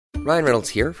Ryan Reynolds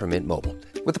here from Mint Mobile.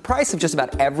 With the price of just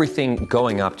about everything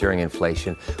going up during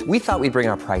inflation, we thought we'd bring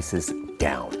our prices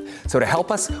down. So to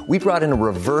help us, we brought in a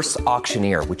reverse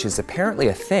auctioneer, which is apparently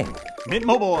a thing. Mint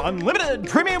Mobile Unlimited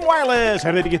Premium Wireless.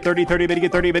 How to get 30, 30, bit to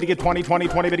get 30, bit to get 20, 20,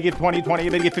 20, bit to get 20, 20,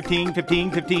 bit to get 15,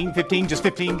 15, 15, 15, just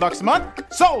 $15 a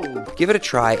month? Sold! Give it a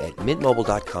try at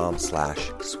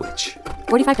mintmobile.com/switch.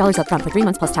 $45 up front for 3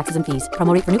 months plus taxes and fees.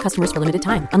 Promo rate for new customers for limited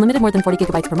time. Unlimited more than 40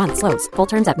 gigabytes per month. Slows full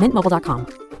terms at mintmobile.com.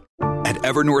 At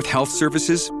Evernorth Health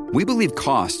Services, we believe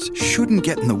costs shouldn't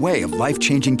get in the way of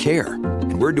life-changing care,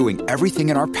 and we're doing everything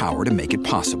in our power to make it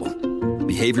possible.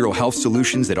 Behavioral health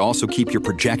solutions that also keep your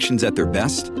projections at their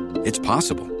best? It's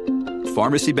possible.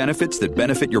 Pharmacy benefits that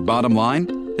benefit your bottom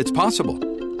line? It's possible.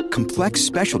 Complex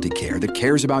specialty care that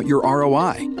cares about your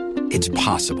ROI? It's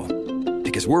possible.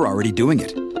 Because we're already doing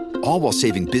it. All while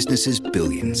saving businesses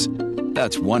billions.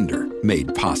 That's Wonder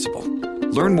made possible.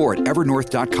 Learn more at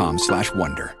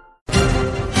evernorth.com/wonder.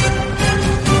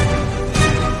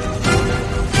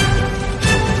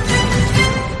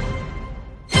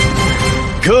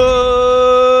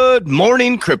 Good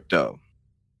morning, crypto.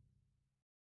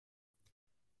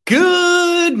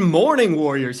 Good morning,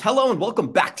 warriors. Hello, and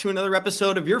welcome back to another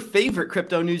episode of your favorite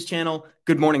crypto news channel,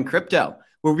 Good Morning Crypto,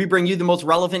 where we bring you the most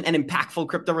relevant and impactful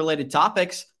crypto-related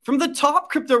topics from the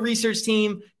top crypto research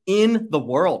team in the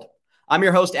world. I'm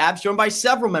your host, Abs, joined by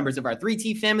several members of our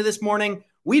 3T family this morning.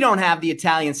 We don't have the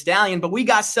Italian stallion, but we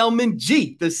got Selman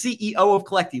G, the CEO of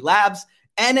Collecti Labs.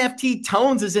 NFT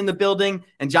Tones is in the building,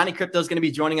 and Johnny Crypto is going to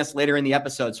be joining us later in the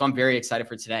episode, so I'm very excited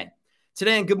for today.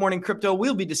 Today on Good Morning Crypto,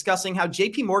 we'll be discussing how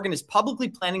JP Morgan is publicly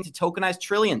planning to tokenize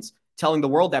trillions, telling the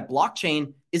world that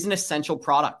blockchain is an essential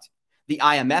product. The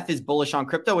IMF is bullish on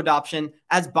crypto adoption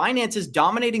as Binance is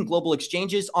dominating global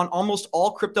exchanges on almost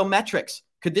all crypto metrics.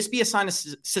 Could this be a sign of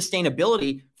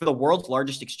sustainability for the world's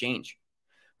largest exchange?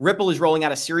 Ripple is rolling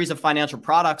out a series of financial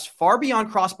products far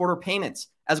beyond cross-border payments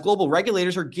as global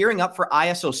regulators are gearing up for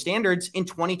ISO standards in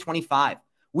 2025.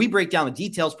 We break down the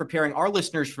details, preparing our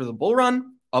listeners for the bull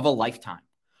run of a lifetime.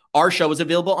 Our show is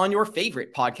available on your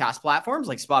favorite podcast platforms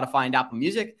like Spotify and Apple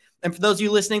Music. And for those of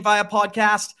you listening via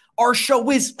podcast, our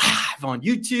show is live on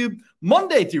YouTube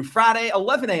Monday through Friday,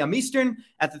 11 a.m. Eastern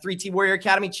at the 3T Warrior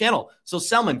Academy channel. So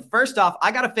Selman, first off,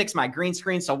 I got to fix my green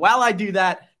screen. So while I do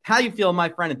that, how you feel, my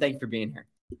friend? And thank you for being here.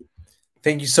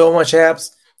 Thank you so much,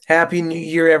 Abs. Happy New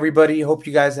Year, everybody. Hope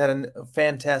you guys had a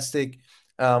fantastic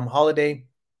holiday.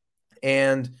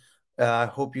 And I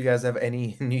hope you guys have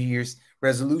any New Year's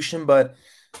resolution. But,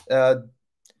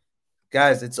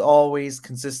 guys, it's always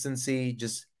consistency.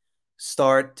 Just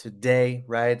start today,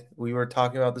 right? We were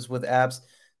talking about this with Abs.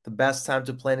 The best time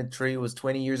to plant a tree was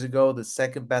 20 years ago. The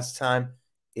second best time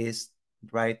is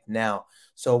right now.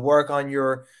 So work on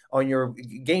your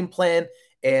game plan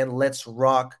and let's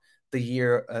rock the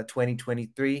year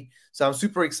 2023. So I'm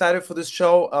super excited for this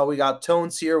show. We got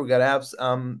Tones here. We got Abs.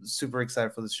 I'm super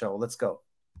excited for this show. Let's go.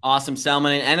 Awesome,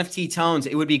 Selman. And NFT Tones,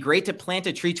 it would be great to plant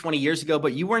a tree 20 years ago,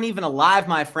 but you weren't even alive,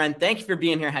 my friend. Thank you for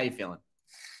being here. How you feeling?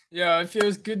 Yeah, it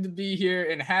feels good to be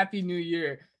here, and Happy New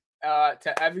Year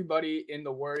to everybody in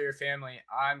the Warrior family.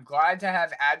 I'm glad to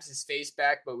have Abs' face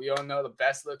back, but we all know the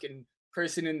best-looking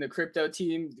person in the crypto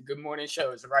team. The Good Morning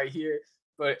Show is right here,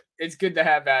 but it's good to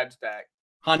have Abs back.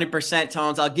 100%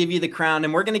 Tones. I'll give you the crown.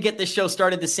 And we're going to get this show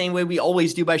started the same way we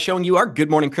always do by showing you our Good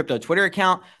Morning Crypto Twitter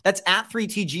account. That's at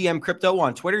 3TGM Crypto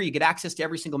on Twitter. You get access to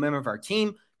every single member of our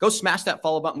team. Go smash that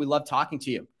follow button. We love talking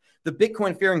to you. The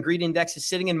Bitcoin Fear and Greed Index is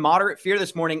sitting in moderate fear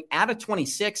this morning at a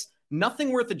 26.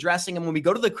 Nothing worth addressing. And when we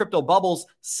go to the crypto bubbles,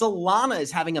 Solana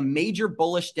is having a major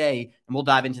bullish day. And we'll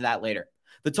dive into that later.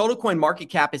 The total coin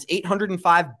market cap is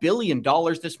 $805 billion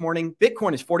this morning.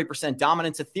 Bitcoin is 40%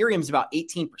 dominance. Ethereum is about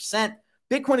 18%.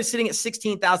 Bitcoin is sitting at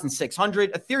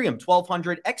 16,600, Ethereum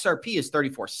 1,200, XRP is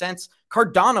 34 cents,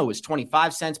 Cardano is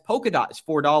 25 cents, Polkadot is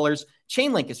 $4,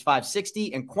 Chainlink is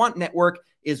 560, and Quant Network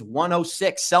is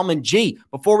 106. Selman G,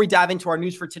 before we dive into our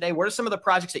news for today, what are some of the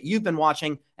projects that you've been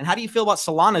watching, and how do you feel about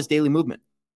Solana's daily movement?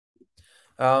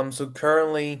 So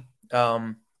currently,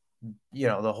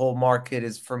 the whole market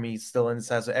is, for me, still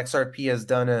inside. So XRP has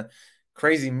done a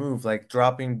crazy move, like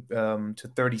dropping to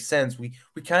 30 cents. We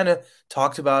kind of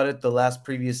talked about it the last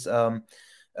previous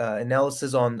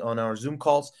analysis on our Zoom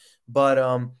calls. But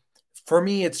for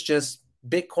me, it's just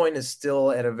Bitcoin is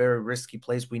still at a very risky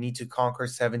place. We need to conquer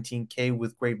 17K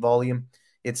with great volume.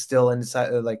 It's still inside,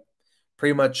 like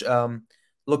pretty much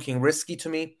looking risky to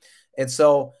me. And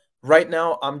so right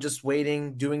now I'm just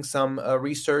waiting, doing some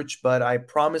research, but I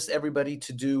promised everybody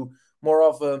to do more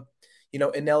of a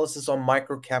analysis on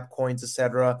microcap coins,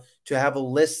 etc., to have a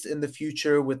list in the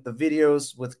future with the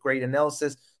videos with great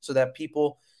analysis so that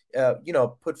people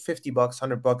put $50,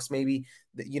 $100, maybe,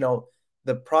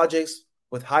 the projects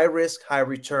with high risk, high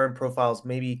return profiles,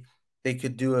 maybe they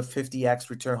could do a 50x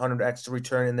return, 100x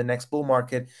return in the next bull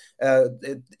market.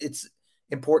 It's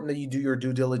important that you do your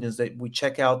due diligence, that we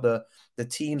check out the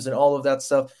teams and all of that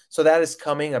stuff. So that is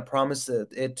coming. I promise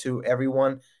it to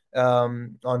everyone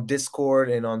on Discord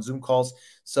and on Zoom calls.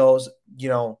 So,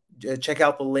 check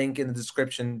out the link in the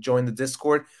description, join the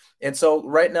Discord. And so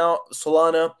right now,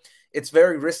 Solana, it's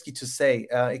very risky to say.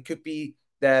 It could be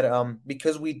that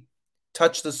because we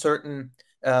touched a certain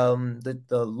the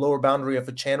lower boundary of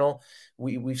a channel,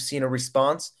 we've seen a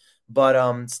response.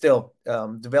 But still,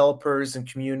 developers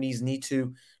and communities need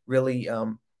to really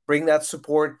bring that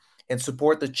support and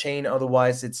support the chain.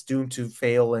 Otherwise, it's doomed to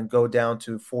fail and go down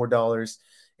to $4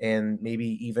 and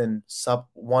maybe even sub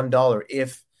 $1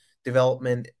 if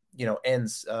development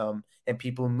ends and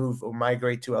people move or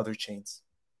migrate to other chains.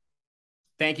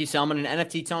 Thank you, Selman. And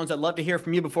NFT Tones, I'd love to hear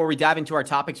from you before we dive into our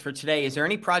topics for today. Is there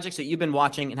any projects that you've been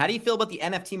watching, and how do you feel about the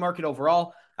NFT market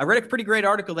overall? I read a pretty great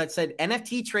article that said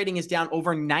NFT trading is down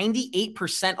over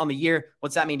 98% on the year.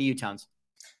 What's that mean to you, Tones?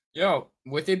 Yo,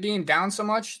 with it being down so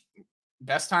much,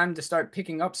 best time to start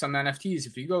picking up some NFTs.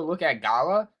 If you go look at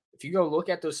Gala, if you go look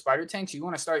at those spider tanks, you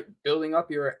want to start building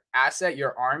up your asset,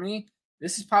 your army.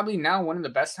 This is probably now one of the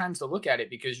best times to look at it,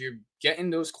 because you're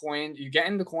getting those coins, you're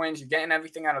getting the coins, you're getting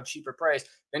everything at a cheaper price.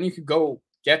 Then you could go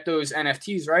get those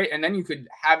NFTs, right? And then you could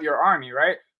have your army,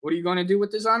 right? What are you going to do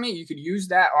with this army? You could use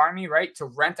that army, right, to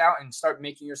rent out and start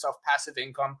making yourself passive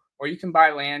income, or you can buy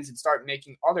lands and start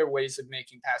making other ways of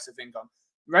making passive income.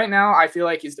 Right now, I feel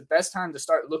like is the best time to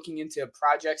start looking into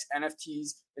projects,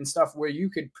 NFTs, and stuff where you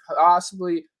could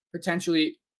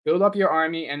potentially build up your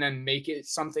army and then make it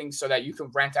something so that you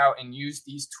can rent out and use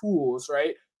these tools,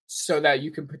 right? So that you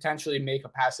can potentially make a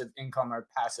passive income or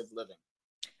passive living.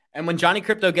 And when Johnny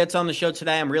Crypto gets on the show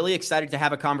today, I'm really excited to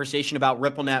have a conversation about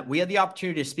RIPPLENET. We had the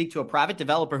opportunity to speak to a private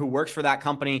developer who works for that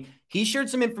company. He shared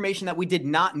some information that we did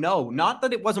not know. Not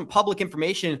that it wasn't public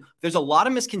information. There's a lot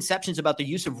of misconceptions about the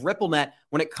use of RIPPLENET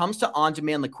when it comes to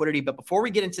on-demand liquidity. But before we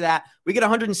get into that, we get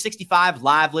 165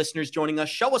 live listeners joining us.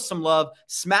 Show us some love.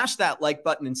 Smash that like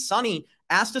button. And Sonny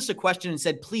asked us a question and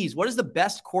said, please, what is the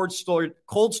best cold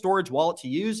storage wallet to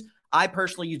use? I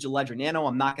personally use a Ledger Nano.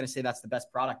 I'm not going to say that's the best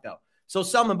product, though. So,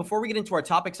 Selman, before we get into our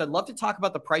topics, I'd love to talk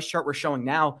about the price chart we're showing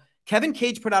now. Kevin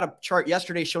Cage put out a chart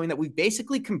yesterday showing that we've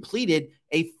basically completed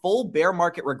a full bear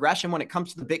market regression when it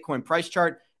comes to the Bitcoin price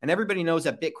chart. And everybody knows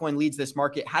that Bitcoin leads this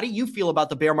market. How do you feel about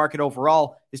the bear market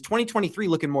overall? Is 2023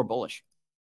 looking more bullish?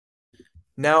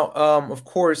 Now, of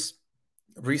course,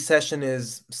 recession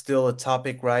is still a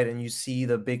topic, right? And you see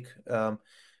the big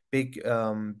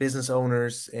business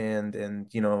owners and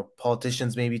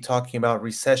politicians maybe talking about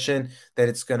recession, that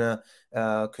it's gonna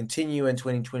continue in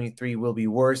 2023, will be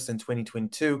worse than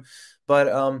 2022.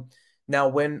 But now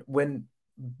when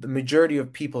the majority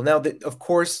of people now, of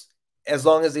course, as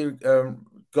long as they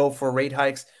go for rate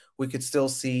hikes, we could still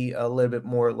see a little bit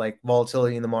more like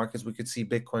volatility in the markets. We could see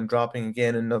Bitcoin dropping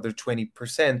again another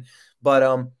 20%.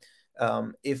 But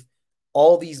if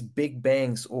all these big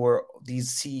banks or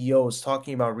these CEOs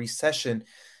talking about recession,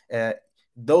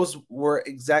 those were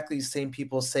exactly the same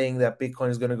people saying that Bitcoin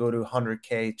is going to go to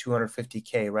 100K,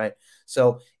 250K, right?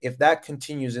 So if that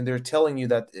continues and they're telling you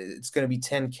that it's going to be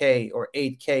 10K or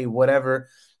 8K, whatever,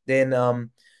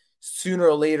 then sooner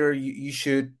or later you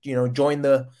should, join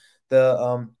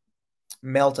the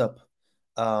melt up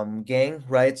gang,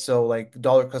 right? So like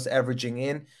dollar cost averaging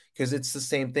in, because it's the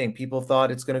same thing. People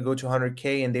thought it's going to go to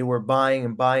 100K and they were buying,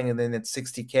 and then at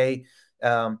 60K,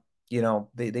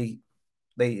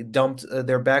 they dumped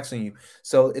their backs on you.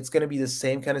 So it's going to be the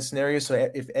same kind of scenario. So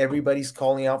if everybody's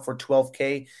calling out for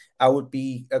 12K, I would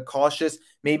be cautious.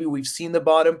 Maybe we've seen the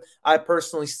bottom. I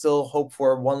personally still hope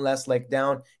for one last leg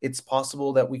down. It's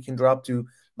possible that we can drop to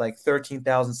like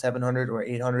 13,700 or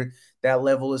 800. That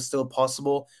level is still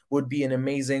possible. Would be an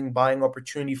amazing buying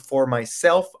opportunity for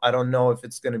myself. I don't know if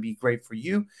it's going to be great for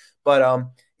you, but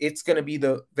it's going to be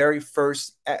the very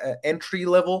first entry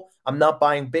level. I'm not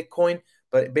buying Bitcoin,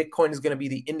 but Bitcoin is going to be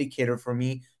the indicator for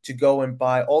me to go and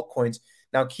buy altcoins.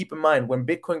 Now, keep in mind, when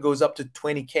Bitcoin goes up to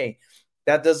 20K,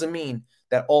 that doesn't mean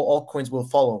that all altcoins will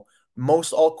follow.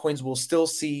 Most altcoins will still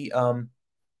see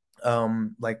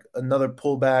like another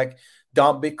pullback.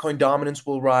 Bitcoin dominance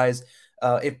will rise.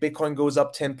 If Bitcoin goes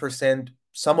up 10%,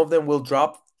 some of them will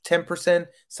drop 10%.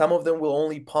 Some of them will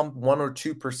only pump 1 or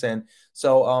 2%.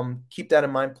 So keep that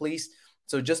in mind, please.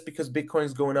 So just because Bitcoin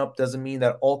is going up doesn't mean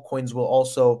that altcoins will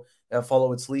also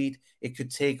follow its lead. It could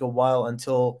take a while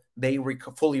until they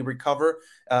fully recover.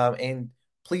 And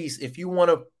please, if you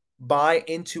want to buy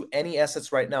into any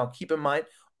assets right now, keep in mind,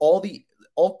 all the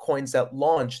altcoins that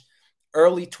launched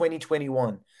early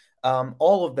 2021,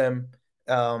 all of them,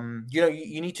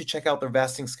 you need to check out their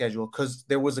vesting schedule, because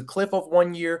there was a cliff of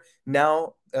 1 year.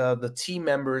 Now the team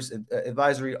members,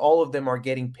 advisory, all of them are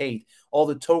getting paid. All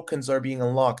the tokens are being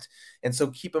unlocked. And so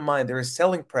keep in mind, there is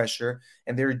selling pressure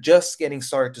and they're just getting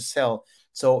started to sell.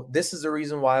 So this is the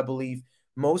reason why I believe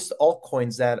most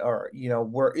altcoins that are,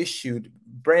 were issued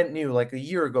brand new, like a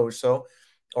year ago or so,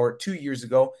 or 2 years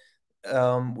ago,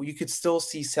 you could still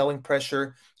see selling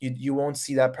pressure. You won't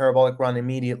see that parabolic run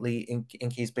immediately in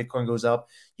case Bitcoin goes up.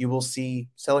 You will see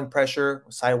selling pressure,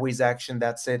 sideways action.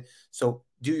 That's it. So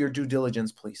do your due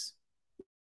diligence, please.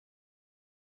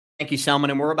 Thank you, Selman.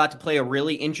 And we're about to play a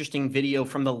really interesting video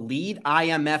from the lead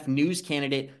IMF news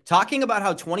candidate talking about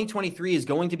how 2023 is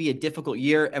going to be a difficult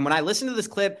year. And when I listen to this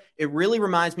clip, it really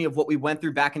reminds me of what we went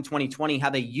through back in 2020,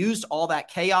 how they used all that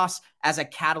chaos as a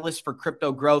catalyst for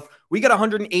crypto growth. We got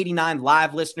 189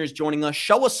 live listeners joining us.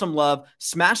 Show us some love.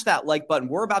 Smash that like button.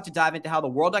 We're about to dive into how the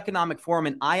World Economic Forum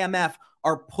and IMF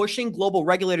are pushing global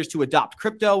regulators to adopt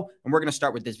crypto. And we're going to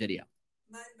start with this video.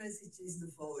 My message is the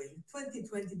following.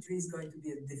 2023 is going to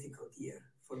be a difficult year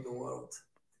for the world.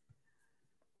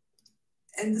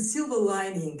 And the silver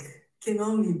lining can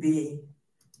only be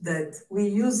that we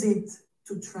use it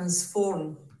to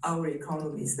transform our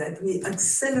economies, that we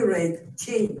accelerate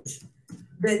change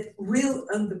that will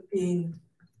underpin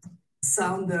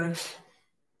sounder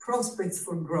prospects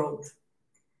for growth.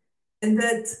 And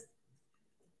that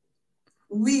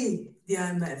we, the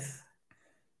IMF,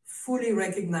 fully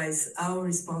recognize our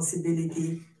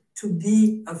responsibility to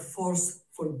be a force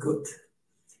for good.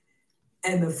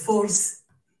 And a force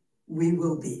we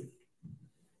will be.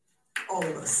 All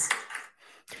of us.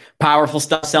 Powerful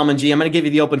stuff, Selman G. I'm going to give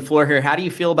you the open floor here. How do you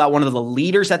feel about one of the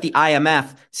leaders at the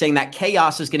IMF saying that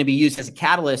chaos is going to be used as a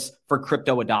catalyst for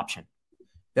crypto adoption?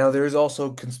 Now, there's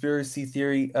also conspiracy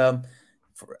theory.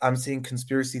 I'm saying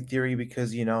conspiracy theory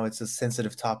because, it's a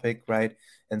sensitive topic, right?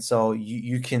 And so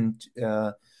you can...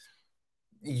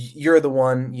 you're the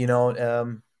one,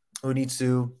 who needs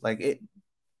to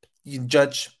you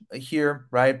judge here,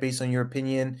 right? Based on your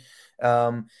opinion.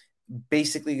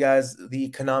 Basically, guys, the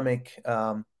economic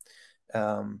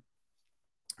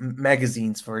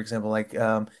magazines, for example, like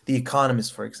The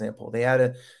Economist, for example, they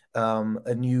had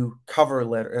a new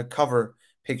cover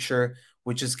picture,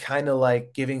 which is kind of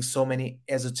like giving so many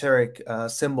esoteric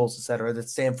symbols, etc., that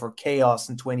stand for chaos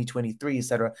in 2023,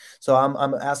 etc. So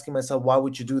I'm asking myself, why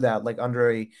would you do that, like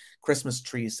under a Christmas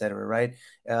tree, etc., right?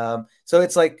 So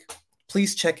it's like,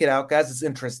 please check it out, guys. It's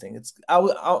interesting.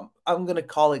 I'm gonna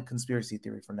call it conspiracy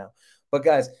theory for now. But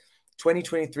guys,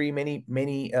 2023,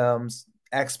 many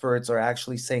experts are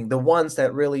actually saying, the ones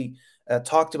that really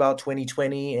talked about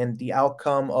 2020 and the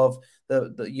outcome of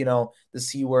the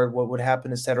C word, what would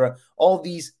happen, etc. All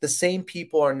these, the same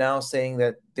people are now saying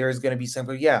that there's going to be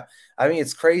something. Yeah, I mean,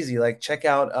 it's crazy. Like, check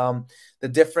out the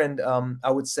different,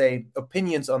 I would say,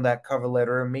 opinions on that cover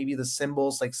letter, and maybe the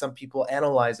symbols. Like, some people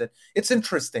analyze it. It's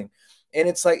interesting. And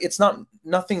it's like, it's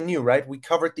nothing new, right? We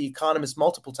covered The Economist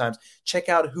multiple times. Check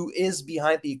out who is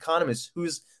behind The Economist,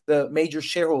 who's the major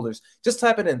shareholders. Just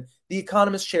type it in, The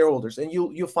Economist shareholders, and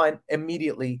you'll find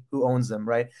immediately who owns them,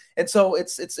 right? And so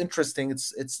it's interesting.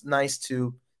 It's nice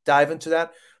to dive into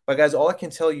that. But guys, all I can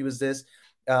tell you is this: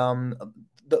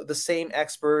 the same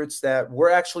experts that were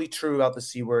actually true about the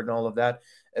C word and all of that,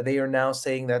 they are now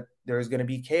saying that there's going to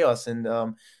be chaos,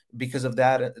 and because of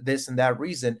that, this and that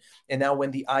reason. And now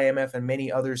when the IMF and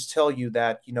many others tell you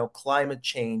that, climate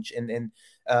change and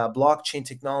blockchain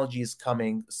technology is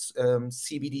coming,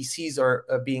 CBDCs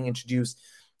are being introduced,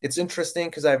 it's interesting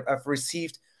because I've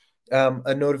received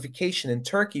a notification in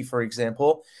Turkey, for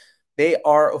example. They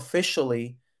are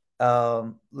officially,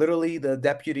 literally the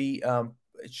deputy,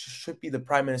 it should be the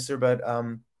prime minister, but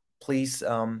please,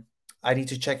 I need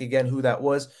to check again who that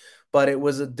was. But it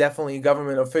was definitely a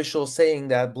government official saying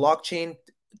that blockchain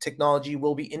technology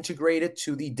will be integrated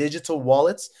to the digital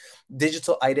wallets,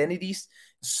 digital identities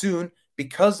soon,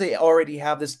 because they already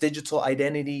have this digital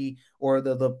identity, or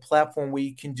the platform where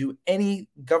you can do any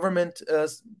government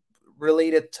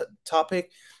related topic.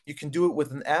 You can do it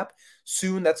with an app.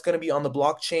 Soon that's going to be on the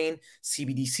blockchain.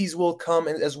 CBDCs will come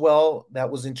as well. That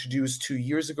was introduced 2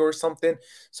 years ago or something.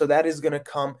 So that is going to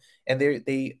come. And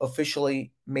they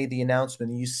officially made the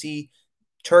announcement. You see,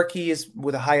 Turkey is,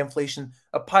 with a high inflation,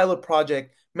 a pilot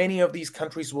project. Many of these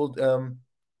countries will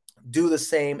do the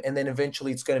same. And then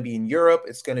eventually it's going to be in Europe.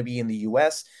 It's going to be in the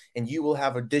US. And you will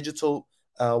have a digital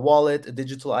wallet, a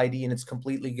digital ID, and it's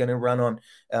completely going to run on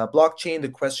blockchain. The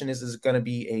question is it going to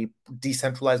be a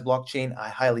decentralized blockchain? I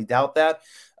highly doubt that.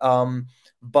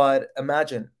 But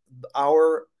imagine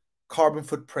our carbon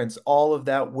footprints, all of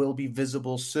that will be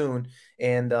visible soon.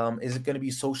 And is it going to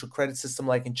be social credit system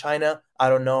like in China? I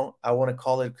don't know. I want to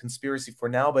call it a conspiracy for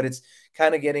now, but it's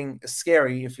kind of getting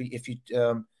scary if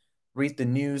you read the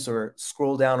news or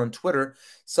scroll down on Twitter.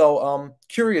 So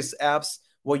curious, Abs,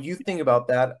 what you think about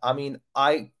that. I mean,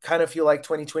 I kind of feel like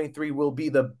 2023 will be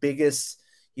the biggest,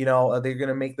 they're going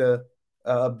to make the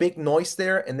big noise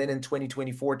there. And then in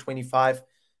 2024, 25,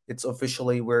 it's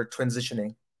officially we're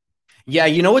transitioning. Yeah,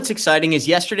 you know what's exciting is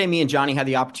yesterday me and Johnny had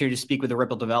the opportunity to speak with a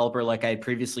Ripple developer like I had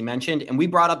previously mentioned, and we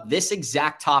brought up this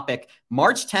exact topic.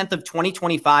 March 10th of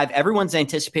 2025, everyone's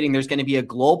anticipating there's going to be a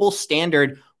global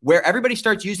standard where everybody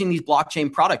starts using these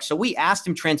blockchain products. So we asked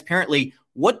him transparently,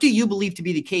 what do you believe to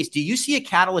be the case? Do you see a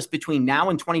catalyst between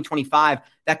now and 2025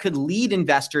 that could lead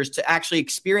investors to actually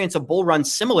experience a bull run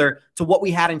similar to what we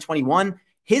had in 21?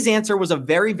 His answer was a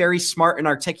very, very smart and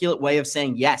articulate way of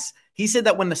saying yes. He said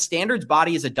that when the standards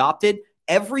body is adopted,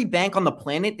 every bank on the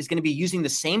planet is going to be using the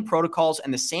same protocols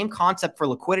and the same concept for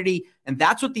liquidity. And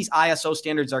that's what these ISO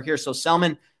standards are here. So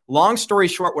Selman, long story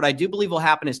short, what I do believe will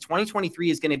happen is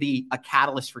 2023 is going to be a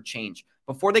catalyst for change.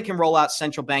 Before they can roll out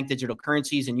central bank digital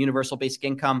currencies and universal basic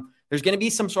income, there's going to be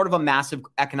some sort of a massive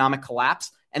economic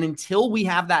collapse. And until we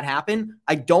have that happen,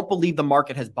 I don't believe the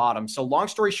market has bottomed. So long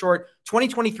story short,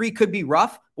 2023 could be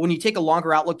rough, but when you take a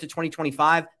longer outlook to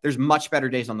 2025, there's much better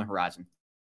days on the horizon.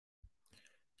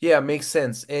 Yeah, makes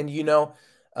sense. And,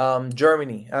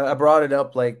 Germany, I brought it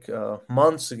up like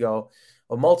months ago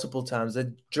or multiple times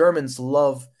that Germans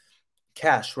love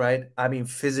cash, right? I mean,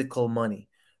 physical money,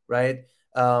 right?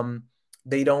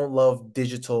 They don't love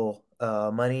digital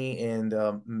money, and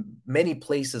many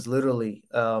places literally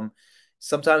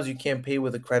sometimes you can't pay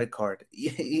with a credit card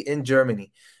in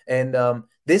Germany. And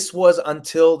this was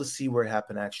until the C word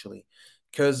happened, actually,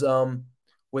 because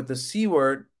with the C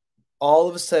word, all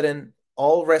of a sudden,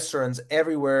 all restaurants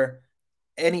everywhere,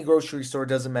 any grocery store,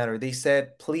 doesn't matter, they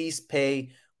said, please pay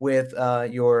with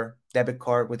your debit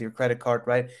card, with your credit card,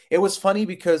 right? It was funny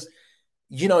because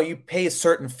you pay a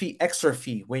certain fee, extra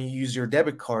fee when you use your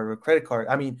debit card or credit card.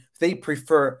 I mean, they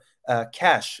prefer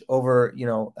cash over,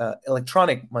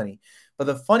 electronic money. But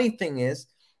the funny thing is,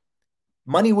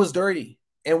 money was dirty,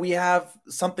 and we have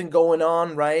something going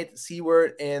on, right? C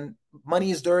word, and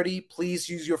money is dirty. Please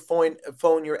use your phone,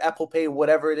 your Apple Pay,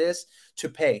 whatever it is, to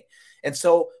pay. And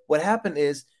so what happened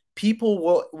is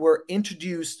people were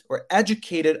introduced or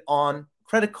educated on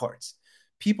credit cards.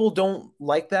 People don't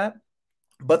like that,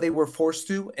 but they were forced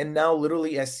to. And now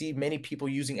literally I see many people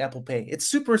using Apple Pay. It's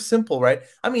super simple, right?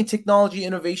 I mean, technology,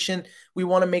 innovation, we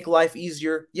want to make life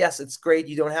easier. Yes, it's great.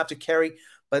 You don't have to carry,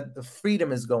 but the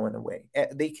freedom is going away.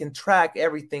 They can track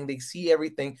everything. They see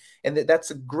everything. And that's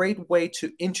a great way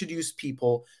to introduce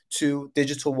people to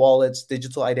digital wallets,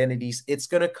 digital identities. It's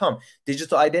going to come.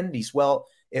 Digital identities. Well,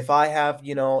 if I have,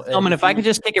 if I could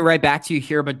just take it right back to you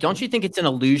here, but don't you think it's an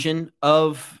illusion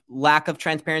of lack of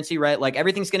transparency, right? Like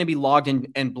everything's going to be logged in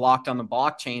and blocked on the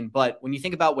blockchain. But when you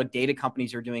think about what data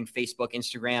companies are doing, Facebook,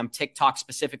 Instagram, TikTok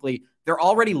specifically, they're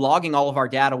already logging all of our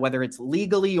data, whether it's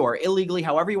legally or illegally,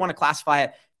 however you want to classify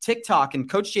it. TikTok and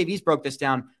Coach JV's broke this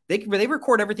down. They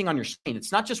record everything on your screen.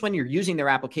 It's not just when you're using their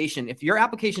application. If your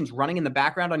application's running in the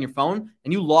background on your phone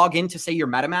and you log in to say your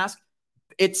MetaMask,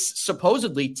 it's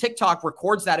supposedly TikTok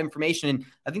records that information. And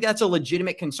I think that's a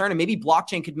legitimate concern. And maybe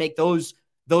blockchain could make those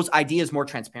ideas more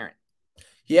transparent.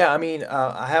 Yeah. I mean,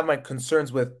 I have my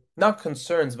concerns with, not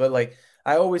concerns, but like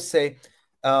I always say,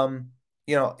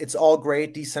 it's all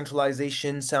great.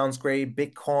 Decentralization sounds great.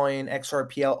 Bitcoin,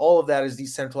 XRPL, all of that is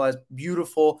decentralized,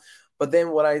 beautiful. But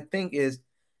then what I think is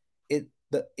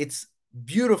it's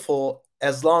beautiful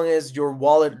as long as your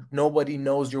wallet, nobody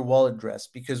knows your wallet address.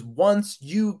 Because once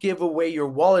you give away your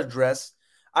wallet address,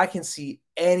 I can see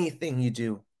anything you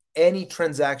do, any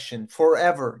transaction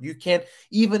forever. You can't,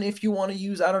 even if you want to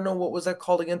use, I don't know, what was that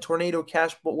called again? Tornado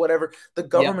Cash, but whatever. The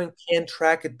government can't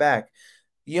track it back.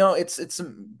 It's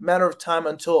a matter of time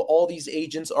until all these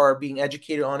agents are being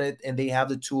educated on it and they have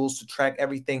the tools to track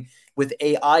everything with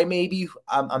AI. Maybe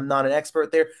I'm not an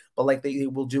expert there, but like they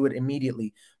will do it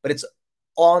immediately. But it's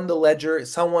on the ledger.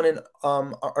 Someone in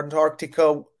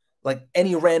Antarctica, like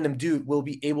any random dude, will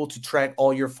be able to track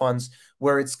all your funds,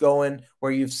 where it's going,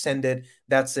 where you've sent it.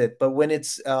 That's it. But when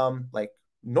it's like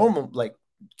normal, like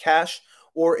cash,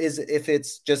 or if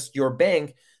it's just your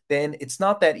bank, then it's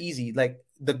not that easy. Like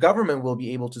the government will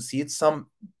be able to see it, some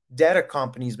data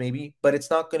companies maybe, but it's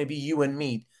not going to be you and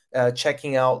me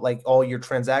checking out like all your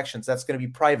transactions. That's going to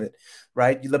be private,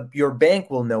 right? Your bank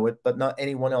will know it, but not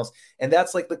anyone else. And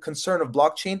that's like the concern of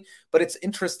blockchain. But it's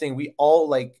interesting. We all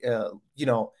like,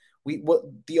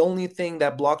 the only thing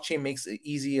that blockchain makes it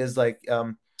easy is like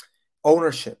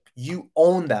ownership. you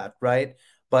own that, right?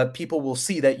 But people will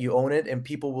see that you own it, and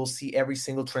people will see every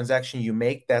single transaction you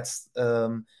make. That's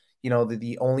the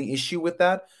only issue with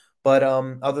that. But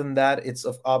other than that, it's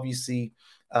obviously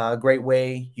a great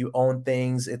way. You own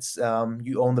things. It's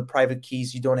you own the private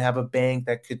keys. You don't have a bank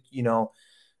that could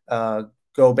uh,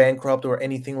 go bankrupt or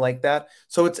anything like that.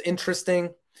 So it's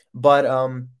interesting. But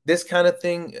this kind of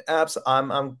thing, apps,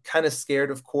 I'm kind of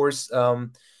scared, of course,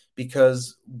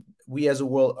 because we as a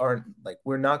world aren't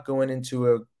we're not going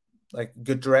into a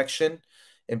good direction,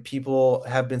 and people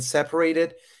have been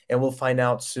separated, and we'll find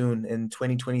out soon in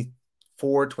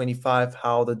 2024, 25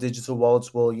 how the digital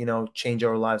wallets will change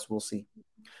our lives. We'll see.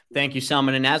 Thank you,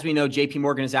 Selman. And as we know, JP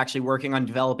Morgan is actually working on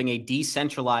developing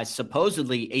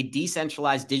supposedly a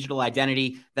decentralized digital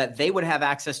identity that they would have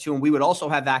access to, and we would also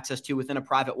have access to within a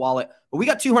private wallet. But we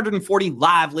got 240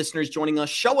 live listeners joining us.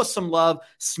 Show us some love.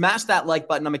 Smash that like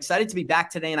button. I'm excited to be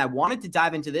back today, and I wanted to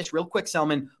dive into this real quick,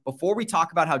 Selman, before we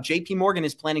talk about how JP Morgan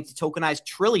is planning to tokenize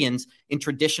trillions in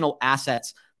traditional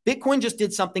assets. Bitcoin just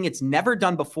did something it's never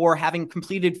done before, having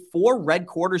completed 4 red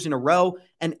quarters in a row.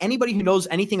 And anybody who knows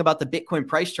anything about the Bitcoin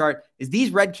price chart is these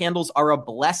red candles are a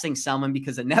blessing, Selman,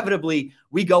 because inevitably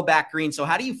we go back green. So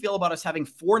how do you feel about us having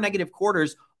 4 negative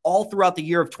quarters all throughout the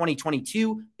year of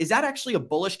 2022? Is that actually a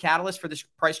bullish catalyst for this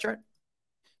price chart?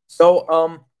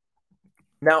 So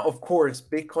now, of course,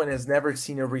 Bitcoin has never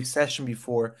seen a recession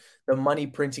before. The money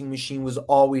printing machine was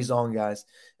always on, guys.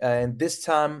 And this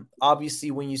time,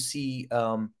 obviously, when you see,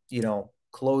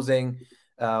 closing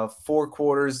 4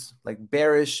 quarters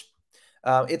bearish,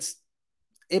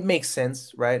 it makes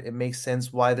sense, right? It makes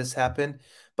sense why this happened.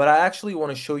 But I actually want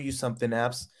to show you something,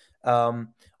 apps. On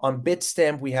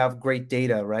Bitstamp, we have great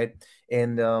data, right?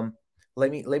 And let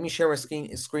me share my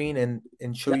screen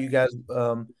and show you guys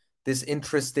this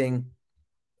interesting.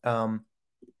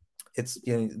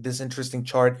 This interesting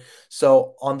chart.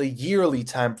 So on the yearly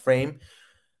time frame,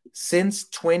 since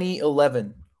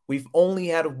 2011, we've only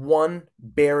had one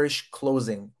bearish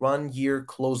closing, 1 year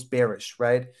closed bearish,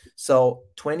 right? So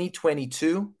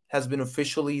 2022 has been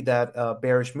officially that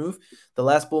bearish move. The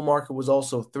last bull market was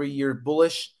also 3-year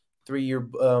bullish, 3-year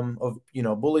of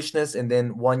bullishness, and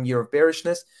then 1 year of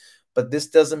bearishness. But this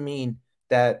doesn't mean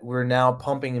that we're now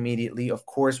pumping immediately. Of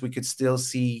course, we could still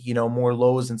see, more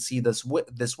lows and see this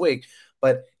wick.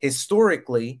 But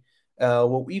historically,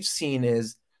 what we've seen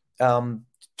is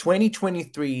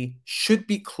 2023 should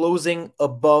be closing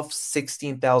above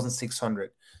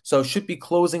 16,600. So it should be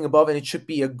closing above, and it should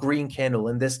be a green candle.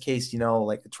 In this case,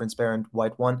 like a transparent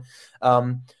white one.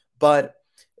 But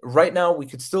right now, we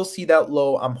could still see that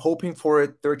low. I'm hoping for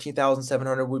it.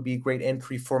 13,700 would be a great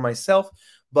entry for myself.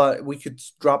 But we could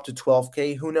drop to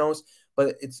 12K, who knows?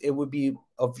 But it would be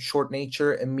of short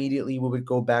nature. Immediately, we would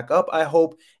go back up, I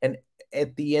hope. And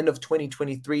at the end of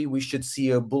 2023, we should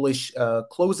see a bullish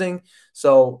closing.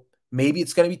 So maybe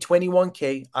it's going to be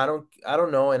 21K. I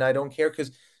don't know, and I don't care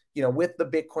because, with the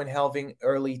Bitcoin halving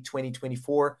early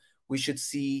 2024, we should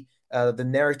see the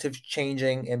narrative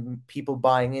changing and people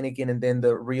buying in again, and then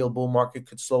the real bull market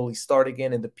could slowly start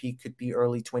again, and the peak could be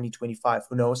early 2025.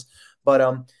 Who knows?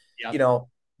 But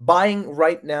buying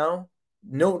right now,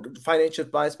 no financial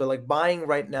advice, but buying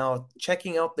right now,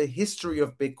 checking out the history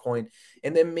of Bitcoin,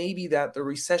 and then maybe that the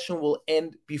recession will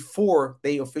end before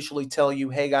they officially tell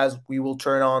you, hey guys, we will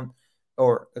turn on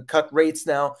or cut rates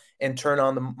now and turn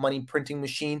on the money printing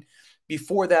machine.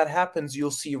 Before that happens, you'll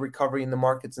see a recovery in the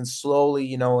markets and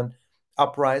slowly, an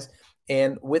uprise.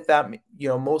 And with that,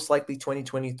 most likely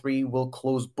 2023 will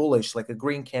close bullish, like a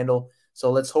green candle. So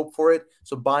let's hope for it.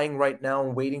 So buying right now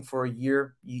and waiting for a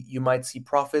year, you might see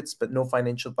profits, but no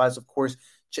financial advice, of course.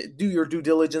 Do your due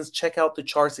diligence, check out the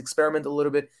charts, experiment a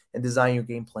little bit, and design your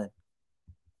game plan.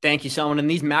 Thank you, Selman. And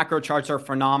these macro charts are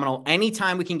phenomenal.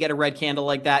 Anytime we can get a red candle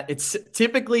like that, it's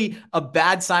typically a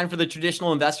bad sign for the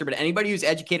traditional investor. But anybody who's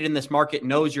educated in this market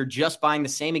knows you're just buying the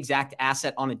same exact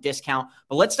asset on a discount.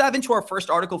 But let's dive into our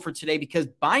first article for today, because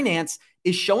Binance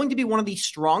is showing to be one of the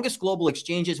strongest global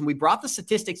exchanges, and we brought the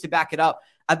statistics to back it up.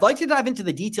 I'd like to dive into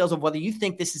the details of whether you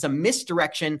think this is a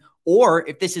misdirection or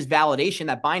if this is validation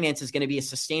that Binance is going to be a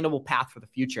sustainable path for the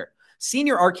future.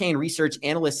 Senior Arcane research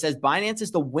analyst says Binance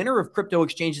is the winner of crypto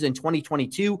exchanges in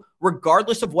 2022,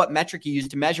 regardless of what metric you use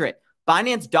to measure it.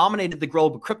 Binance dominated the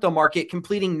global crypto market,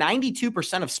 completing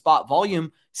 92% of spot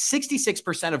volume,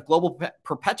 66% of global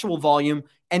perpetual volume,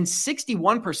 and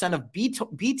 61% of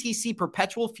BTC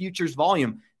perpetual futures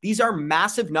volume. These are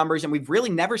massive numbers, and we've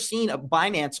really never seen a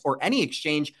Binance or any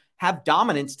exchange have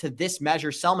dominance to this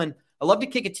measure. Selman, I'd love to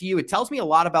kick it to you. It tells me a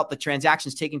lot about the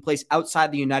transactions taking place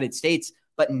outside the United States,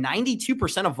 but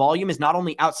 92% of volume is not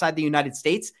only outside the United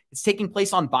States, it's taking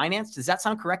place on Binance. Does that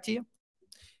sound correct to you?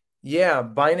 Yeah,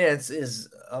 Binance is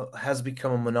has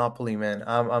become a monopoly, man.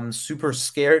 I'm super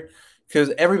scared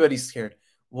because everybody's scared.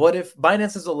 What if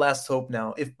Binance is the last hope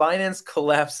now? If Binance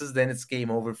collapses, then it's game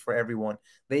over for everyone.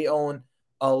 They own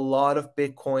a lot of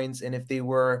Bitcoins, and if they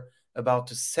were about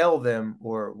to sell them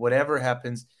or whatever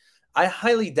happens, I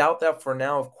highly doubt that for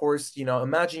now. Of course,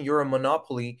 imagine you're a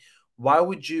monopoly. Why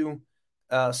would you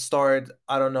start,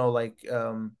 I don't know, like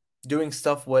doing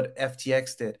stuff what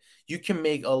FTX did? You can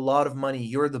make a lot of money.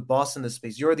 You're the boss in the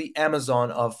space. You're the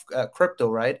Amazon of crypto,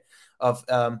 right? Of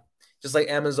Just like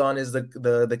Amazon is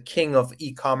the king of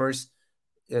e-commerce,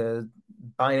 uh,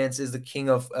 Binance is the king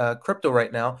of crypto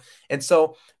right now. And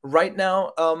so right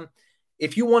now,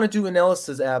 if you want to do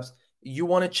analysis apps, you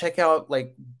want to check out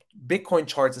like Bitcoin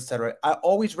charts, etc. I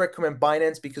always recommend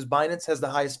Binance because Binance has the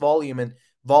highest volume, and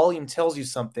volume tells you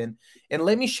something. And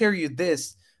let me share you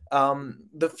this.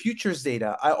 The futures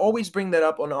data. I always bring that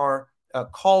up on our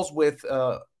calls with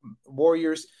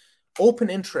warriors. Open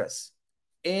interest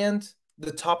and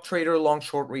the top trader long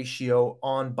short ratio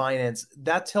on Binance.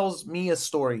 That tells me a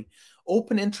story.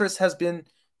 Open interest has been,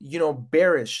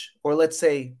 bearish, or let's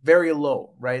say very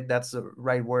low, right? That's the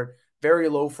right word. Very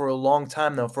low for a long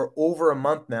time now, for over a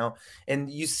month now. And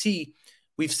you see,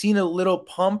 we've seen a little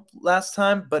pump last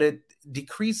time, but it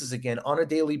decreases again on a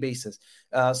daily basis.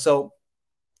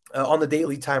 On the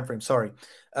daily time frame, sorry.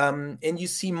 And you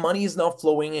see money is now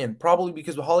flowing in, probably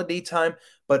because of holiday time,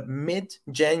 but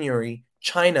mid-January,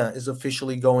 China is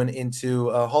officially going into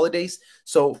holidays.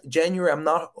 So January, I'm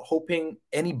not hoping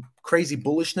any crazy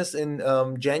bullishness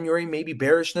in January, maybe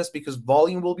bearishness because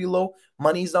volume will be low,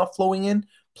 money is not flowing in.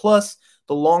 Plus,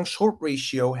 the long-short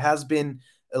ratio has been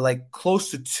like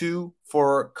close to 2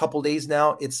 for a couple days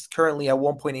now. It's currently at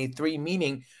 1.83,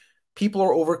 meaning people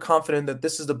are overconfident that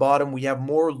this is the bottom. We have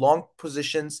more long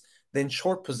positions than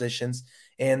short positions.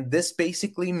 And this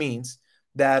basically means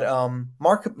that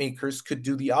market makers could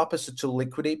do the opposite to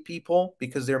liquidate people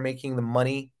because they're making the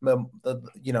money,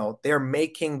 they're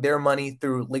making their money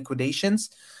through liquidations.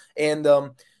 And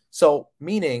so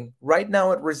meaning right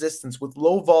now at resistance with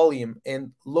low volume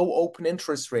and low open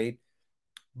interest rate,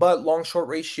 but long short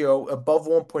ratio above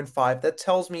 1.5, that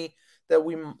tells me that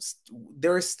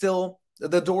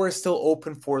the door is still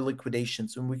open for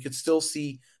liquidations, and we could still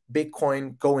see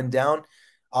Bitcoin going down.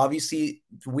 Obviously,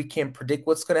 we can't predict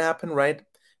what's going to happen, right?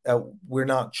 We're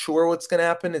not sure what's going to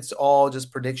happen. It's all just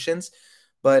predictions.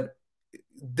 But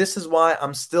this is why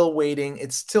I'm still waiting.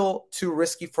 It's still too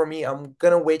risky for me. I'm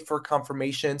going to wait for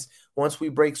confirmations. Once we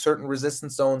break certain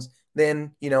resistance zones,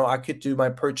 then, I could do my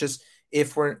purchase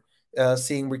if we're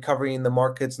seeing recovery in the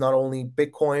markets, not only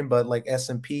Bitcoin, but like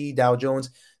S&P, Dow Jones.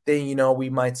 Then, we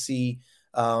might see,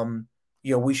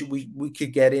 we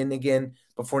could get in again.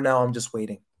 But for now, I'm just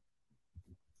waiting.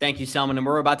 Thank you, Selman. And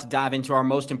we're about to dive into our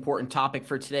most important topic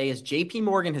for today, as JP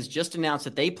Morgan has just announced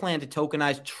that they plan to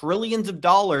tokenize trillions of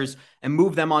dollars and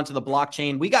move them onto the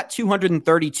blockchain. We got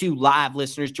 232 live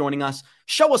listeners joining us.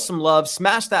 Show us some love.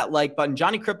 Smash that like button.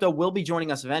 Johnny Crypto will be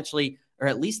joining us eventually, or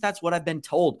at least that's what I've been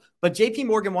told. But JP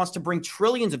Morgan wants to bring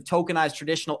trillions of tokenized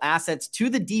traditional assets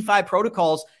to the DeFi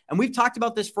protocols. And we've talked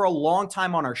about this for a long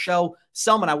time on our show.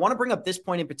 Selman, I want to bring up this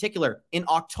point in particular. In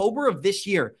October of this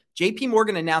year, JP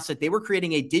Morgan announced that they were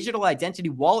creating a digital identity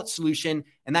wallet solution,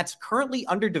 and that's currently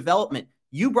under development.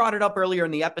 You brought it up earlier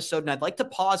in the episode, and I'd like to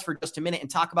pause for just a minute and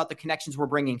talk about the connections we're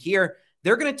bringing here.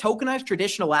 They're going to tokenize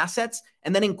traditional assets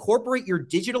and then incorporate your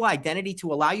digital identity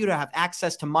to allow you to have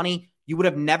access to money you would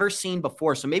have never seen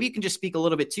before. So maybe you can just speak a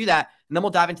little bit to that, and then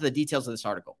we'll dive into the details of this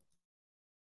article.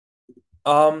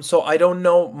 So I don't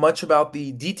know much about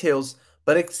the details,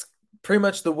 but it's pretty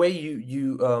much the way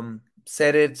you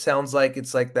said it. Sounds like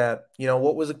it's like that.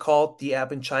 What was it called? The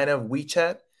app in China,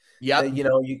 WeChat. Yeah.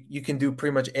 You can do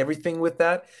pretty much everything with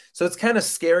that. So it's kind of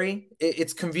scary.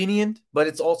 It's convenient, but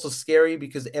it's also scary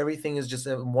because everything is just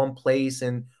in one place.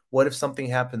 And what if something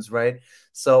happens, right?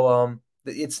 So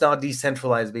it's not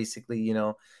decentralized, basically.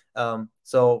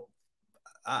 So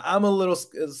I'm a little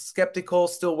skeptical,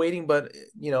 still waiting, but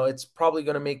it's probably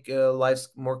going to make lives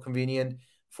more convenient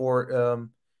for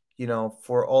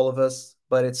for all of us.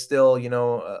 But it's still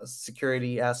a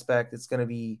security aspect. It's going to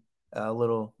be a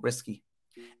little risky.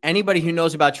 Anybody who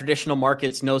knows about traditional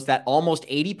markets knows that almost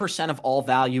 80% of all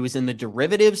value is in the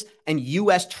derivatives and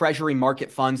U.S. Treasury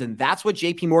market funds. And that's what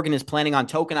JP Morgan is planning on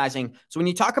tokenizing. So when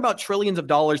you talk about trillions of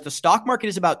dollars, the stock market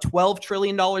is about $12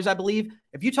 trillion, I believe.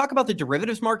 If you talk about the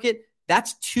derivatives market,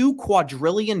 that's $2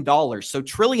 quadrillion. So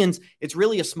trillions, it's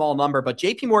really a small number. But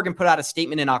JP Morgan put out a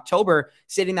statement in October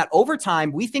stating that over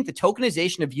time, we think the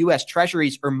tokenization of U.S.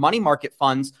 Treasuries or money market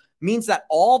funds means that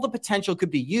all the potential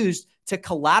could be used to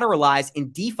collateralize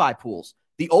in DeFi pools.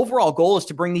 The overall goal is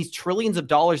to bring these trillions of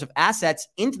dollars of assets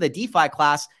into the DeFi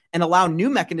class and allow new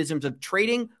mechanisms of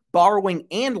trading, borrowing,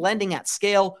 and lending at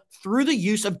scale through the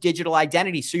use of digital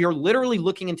identity. So you're literally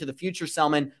looking into the future,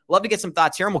 Selman. Love to get some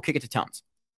thoughts here, and we'll kick it to Tones.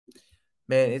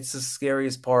 Man, it's the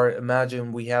scariest part.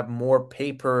 Imagine we have more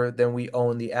paper than we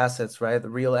own the assets, right? The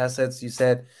real assets, you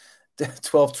said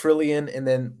 12 trillion, and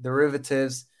then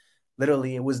derivatives,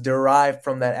 literally it was derived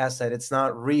from that asset. It's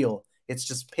not real. It's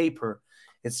just paper.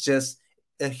 It's just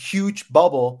a huge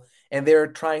bubble, and they're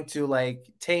trying to like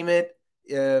tame it,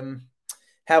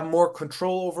 have more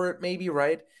control over it, maybe,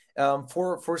 right?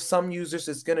 For some users,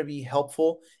 it's going to be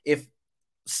helpful if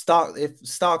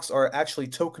stocks are actually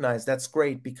tokenized. That's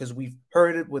great, because we've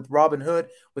heard it with Robinhood,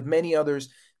 with many others.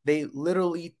 They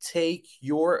literally take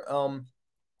your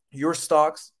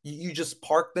stocks, you just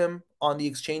park them on the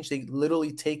exchange. They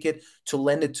literally take it to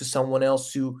lend it to someone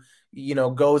else who,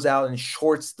 goes out and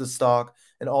shorts the stock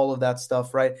and all of that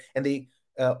stuff, right? And they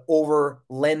over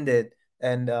lend it.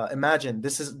 And imagine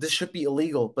this should be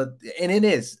illegal, and it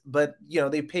is. But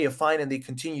they pay a fine and they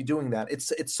continue doing that.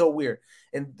 It's so weird.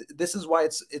 And this is why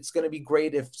it's going to be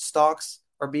great if stocks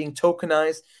are being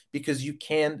tokenized, because you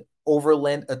can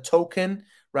overlend a token,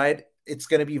 right? It's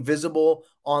going to be visible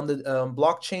on the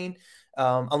blockchain,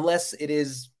 unless it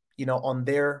is on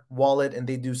their wallet and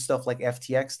they do stuff like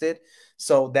FTX did.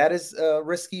 So that is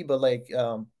risky, but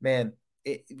man.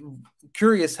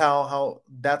 Curious how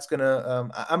that's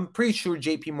gonna I'm pretty sure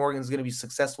JP Morgan is gonna be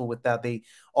successful with that. They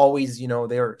always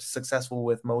they're successful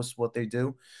with most what they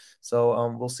do, so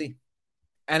we'll see.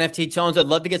 NFT Tones, I'd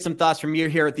love to get some thoughts from you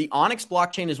here. The Onyx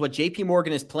blockchain is what JP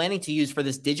Morgan is planning to use for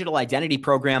this digital identity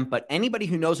program, but anybody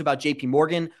who knows about JP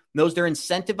Morgan knows they're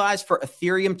incentivized for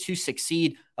Ethereum to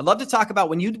succeed. I'd love to talk about,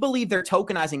 when you believe they're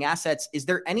tokenizing assets, is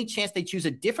there any chance they choose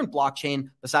a different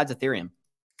blockchain besides Ethereum?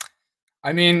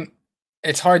 I mean,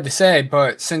 it's hard to say,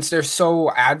 but since they're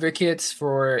so advocates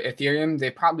for Ethereum, they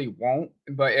probably won't,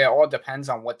 but it all depends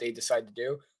on what they decide to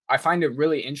do. I find it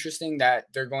really interesting that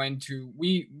they're going to,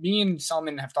 me and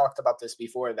Salman have talked about this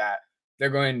before, that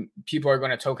people are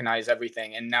going to tokenize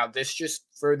everything. And now this just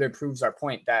further proves our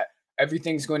point that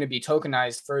everything's going to be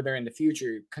tokenized further in the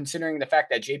future. Considering the fact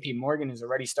that JP Morgan is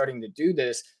already starting to do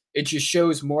this, it just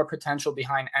shows more potential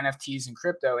behind NFTs and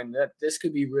crypto, and that this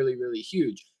could be really, really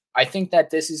huge. I think that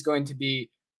this is going to be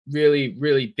really,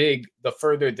 really big. The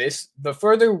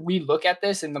further we look at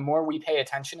this and the more we pay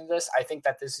attention to this, I think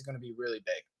that this is going to be really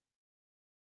big.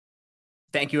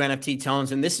 Thank you, NFT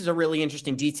Tones. And this is a really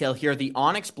interesting detail here. The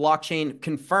Onyx blockchain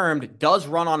confirmed does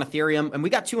run on Ethereum. And we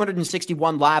got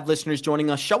 261 live listeners joining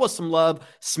us. Show us some love.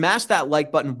 Smash that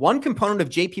like button. One component of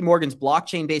JP Morgan's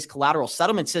blockchain-based collateral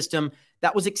settlement system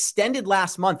that was extended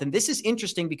last month. And this is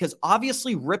interesting because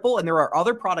obviously Ripple, and there are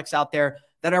other products out there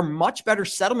that are much better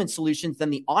settlement solutions than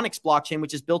the Onyx blockchain,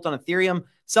 which is built on Ethereum.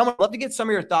 Someone, I'd love to get some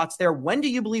of your thoughts there. When do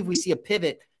you believe we see a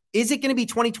pivot? Is it going to be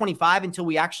 2025 until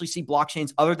we actually see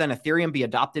blockchains other than Ethereum be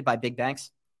adopted by big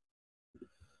banks?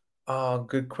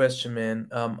 Good question, man.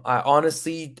 I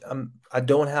honestly, I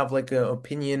don't have like an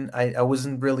opinion. I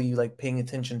wasn't really like paying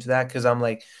attention to that, because I'm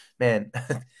like, man,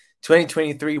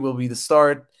 2023 will be the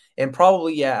start. And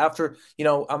probably, yeah, after,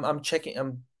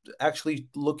 I'm actually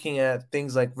looking at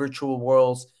things like virtual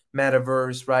worlds,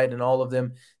 metaverse, right? And all of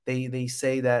them, they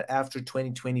say that after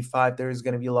 2025, there's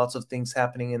going to be lots of things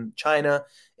happening in China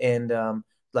and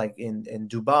like in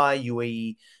Dubai,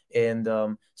 UAE.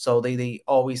 And so they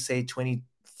always say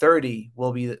 2030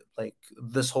 will be like,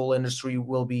 this whole industry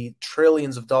will be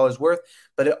trillions of dollars worth.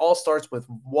 But it all starts with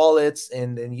wallets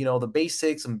and the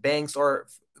basics, and banks are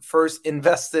first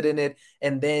invested in it.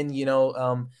 And then,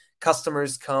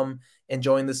 customers come and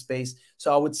join the space.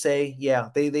 So I would say, yeah,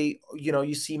 they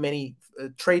you see many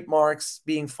trademarks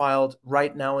being filed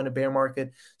right now in a bear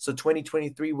market. So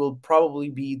 2023 will probably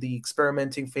be the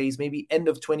experimenting phase. Maybe end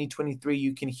of 2023,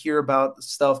 you can hear about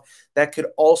stuff that could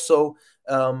also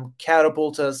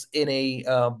catapult us in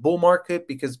a bull market,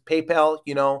 because PayPal,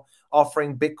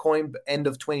 offering Bitcoin end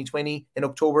of 2020 in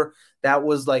October, that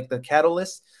was like the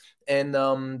catalyst. And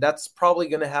that's probably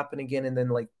going to happen again. And then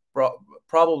like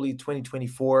probably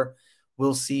 2024,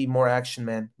 we'll see more action,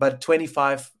 man. But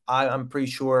 25, I'm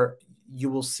pretty sure you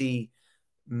will see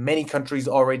many countries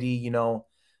already,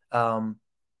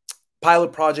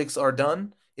 pilot projects are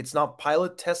done. It's not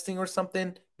pilot testing or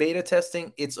something, beta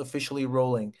testing. It's officially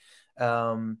rolling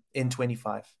in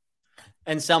 25.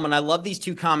 And Selman, I love these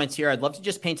two comments here. I'd love to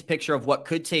just paint a picture of what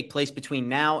could take place between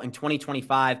now and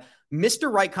 2025.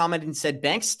 Mr. Wright commented and said,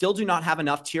 banks still do not have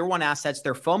enough tier one assets.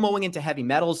 They're FOMOing into heavy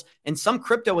metals, and some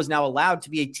crypto is now allowed to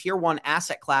be a tier one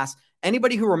asset class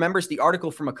Anybody who remembers the article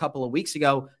from a couple of weeks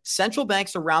ago, central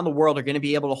banks around the world are going to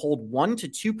be able to hold 1 to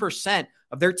 2%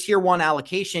 of their tier 1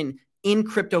 allocation in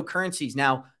cryptocurrencies.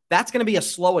 Now, that's going to be a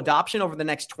slow adoption over the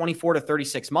next 24 to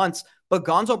 36 months. But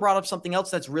Gonzo brought up something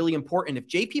else that's really important. If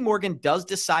JP Morgan does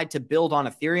decide to build on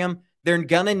Ethereum, they're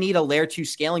going to need a layer 2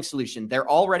 scaling solution. They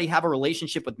already have a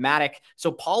relationship with Matic.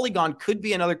 So Polygon could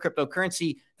be another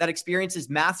cryptocurrency that experiences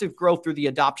massive growth through the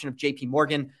adoption of JP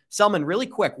Morgan. Selman, really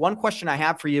quick, one question I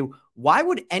have for you. Why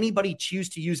would anybody choose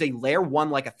to use a layer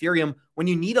 1 like Ethereum when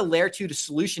you need a layer 2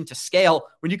 solution to scale,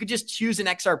 when you could just choose an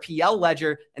XRPL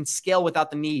ledger and scale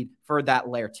without the need for that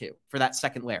layer 2, for that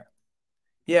second layer?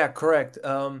 Yeah, correct.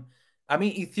 I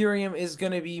mean, Ethereum is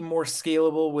going to be more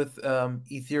scalable with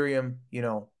Ethereum,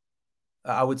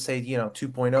 I would say,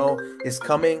 2.0 is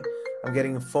coming. I'm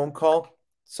getting a phone call.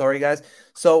 Sorry, guys.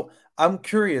 So I'm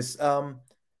curious. All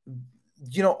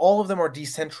of them are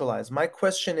decentralized. My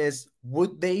question is,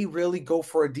 would they really go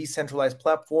for a decentralized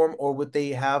platform, or would they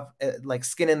have like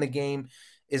skin in the game?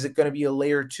 Is it going to be a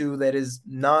layer 2 that is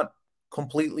not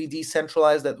completely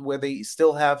decentralized, that where they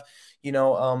still have,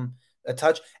 a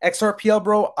touch? XRPL,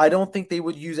 bro, I don't think they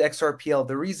would use XRPL.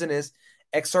 The reason is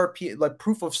XRP, like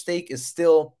proof of stake, is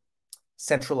still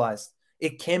centralized.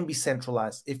 It can be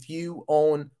centralized if you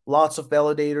own lots of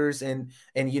validators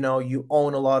and you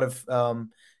own a lot of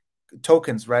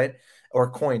tokens, right,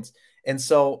 or coins. And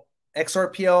so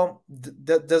XRPL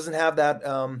doesn't have that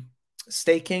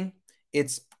staking.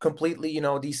 It's completely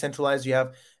decentralized. You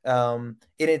have and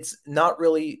it's not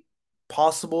really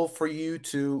possible for you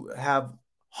to have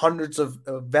hundreds of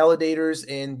validators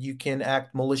and you can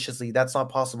act maliciously. That's not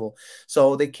possible.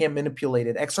 So they can't manipulate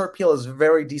it. XRPL is a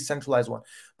very decentralized one.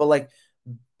 But like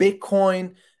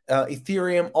Bitcoin,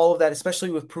 Ethereum, all of that,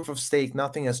 especially with proof of stake,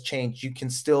 nothing has changed. You can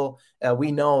still,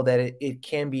 we know that it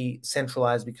can be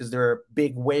centralized because there are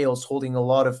big whales holding a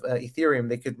lot of Ethereum.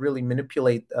 They could really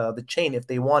manipulate the chain if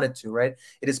they wanted to, right?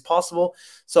 It is possible.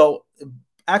 So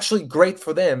actually great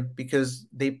for them because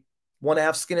they want to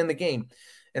have skin in the game.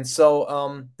 And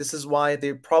so this is why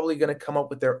they're probably going to come up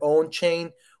with their own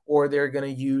chain, or they're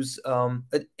going to use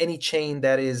any chain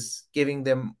that is giving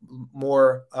them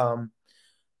more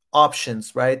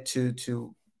options, right?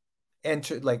 To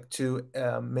enter, like to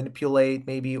manipulate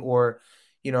maybe, or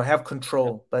have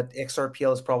control. But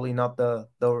XRPL is probably not the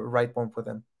right one for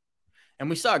them. And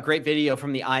we saw a great video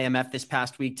from the IMF this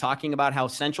past week talking about how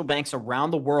central banks around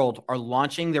the world are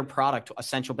launching their product, a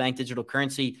central bank digital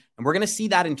currency. And we're going to see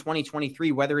that in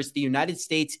 2023, whether it's the United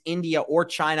States, India, or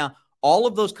China. All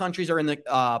of those countries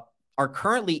are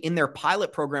currently in their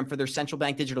pilot program for their central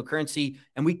bank digital currency.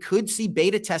 And we could see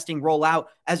beta testing roll out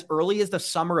as early as the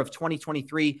summer of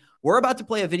 2023. We're about to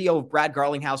play a video of Brad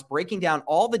Garlinghouse breaking down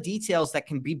all the details that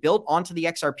can be built onto the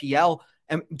XRPL.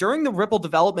 And during the Ripple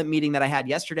development meeting that I had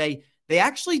yesterday, they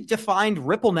actually defined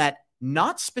RippleNet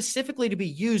not specifically to be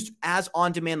used as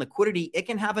on-demand liquidity. It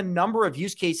can have a number of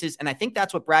use cases, and I think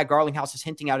that's what Brad Garlinghouse is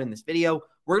hinting out in this video.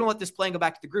 We're going to let this play and go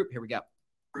back to the group. Here we go.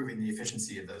 Improving the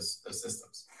efficiency of those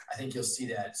systems. I think you'll see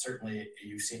that. Certainly,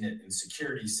 you've seen it in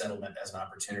securities settlement as an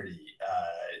opportunity.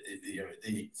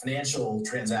 The financial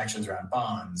transactions around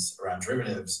bonds, around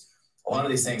derivatives, a lot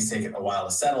of these things take a while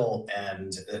to settle,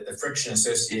 and the friction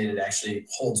associated actually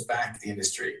holds back the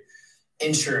industry.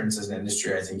 Insurance is an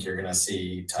industry I think you're going to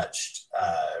see touched.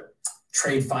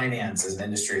 Trade finance is an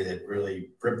industry that really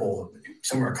Ripple,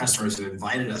 some of our customers have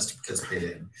invited us to participate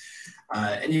in.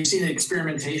 And you've seen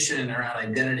experimentation around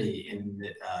identity in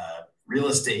real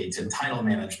estate and title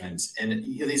management. And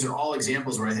these are all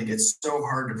examples where I think it's so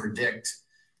hard to predict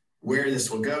where this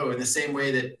will go, in the same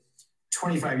way that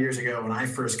 25 years ago, when I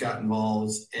first got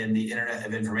involved in the Internet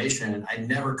of Information, I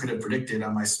never could have predicted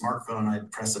on my smartphone I'd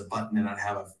press a button and I'd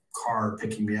have a car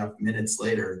picking me up minutes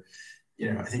later.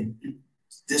 I think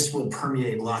this will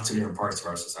permeate lots of different parts of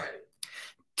our society.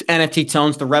 NFT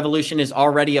Tones, the revolution is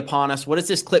already upon us. What does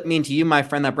this clip mean to you, my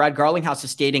friend, that Brad Garlinghouse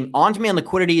is stating on-demand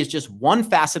liquidity is just one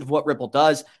facet of what Ripple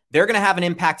does? They're going to have an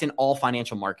impact in all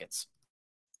financial markets.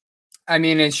 I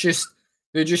mean,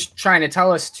 they're just trying to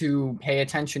tell us to pay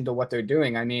attention to what they're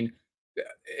doing. I mean,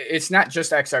 it's not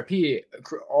just XRP.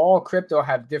 All crypto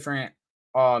have different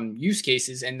use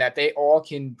cases, and that they all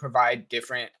can provide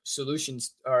different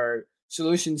solutions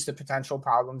to potential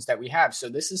problems that we have. So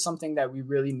this is something that we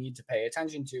really need to pay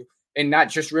attention to, and not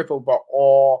just Ripple, but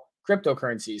all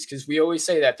cryptocurrencies, because we always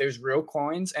say that there's real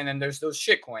coins and then there's those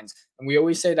shit coins. And we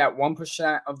always say that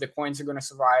 1% of the coins are going to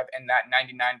survive and that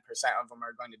 99% of them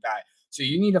are going to die. So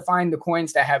you need to find the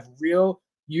coins that have real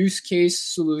use case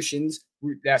solutions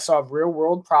that solve real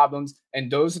world problems. And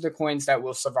those are the coins that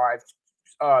will survive,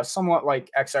 somewhat like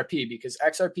XRP, because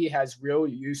XRP has real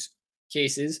use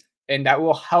cases and that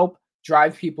will help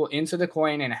drive people into the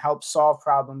coin and help solve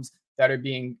problems that are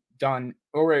being done,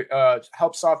 or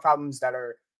help solve problems that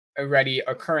are already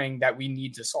occurring that we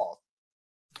need to solve.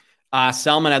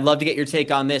 Selman, I'd love to get your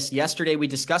take on this. Yesterday, we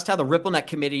discussed how the RippleNet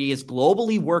community is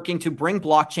globally working to bring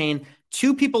blockchain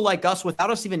to people like us without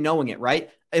us even knowing it, right?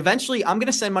 Eventually, I'm going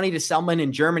to send money to Selman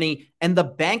in Germany, and the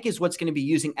bank is what's going to be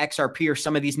using XRP or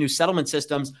some of these new settlement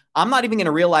systems. I'm not even going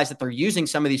to realize that they're using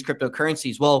some of these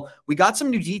cryptocurrencies. Well, we got some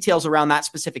new details around that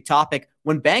specific topic.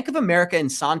 When Bank of America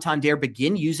and Santander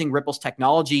begin using Ripple's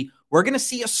technology, we're going to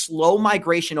see a slow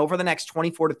migration over the next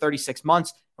 24 to 36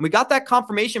 months. And we got that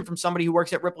confirmation from somebody who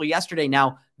works at Ripple yesterday.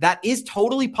 Now, that is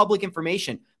totally public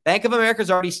information. Bank of America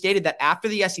has already stated that after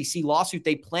the SEC lawsuit,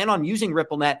 they plan on using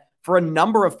RippleNet for a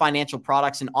number of financial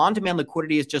products, and on-demand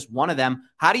liquidity is just one of them.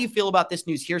 How do you feel about this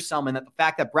news here, Selman, that the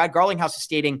fact that Brad Garlinghouse is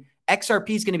stating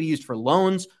XRP is going to be used for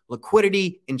loans,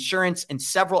 liquidity, insurance, and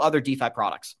several other DeFi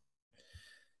products?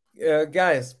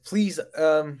 Guys, please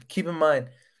keep in mind,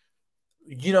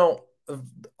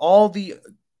 all the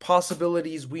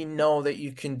possibilities we know that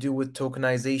you can do with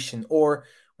tokenization, or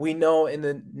we know in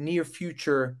the near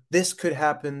future this could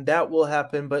happen, that will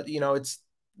happen, but it's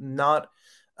not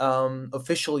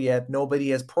official yet. Nobody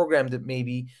has programmed it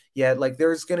maybe yet. Like,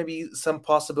 there's going to be some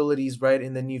possibilities right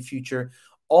in the near future.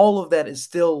 All of that is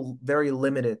still very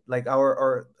limited. Like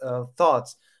our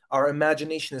thoughts, our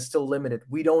imagination is still limited.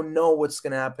 We don't know what's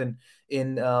going to happen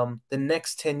in the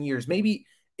next 10 years. Maybe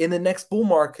in the next bull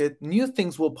market, new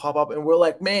things will pop up and we're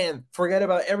like, man, forget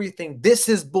about everything. This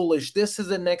is bullish. This is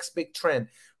the next big trend,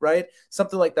 right?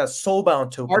 Something like that.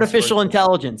 Soulbound tokens. Artificial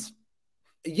intelligence.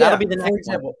 Yeah, that'll be the next for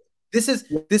example. one. This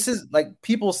is like,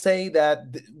 people say that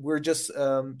we're just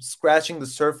scratching the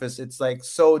surface. It's like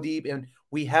so deep, and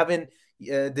we haven't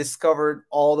discovered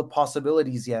all the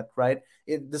possibilities yet, right?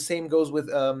 The same goes with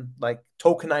like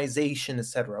tokenization,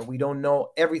 etc. We don't know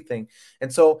everything,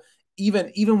 and so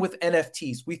even with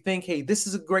NFTs, we think, hey, this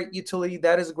is a great utility,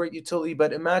 that is a great utility,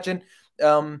 but imagine,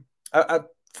 I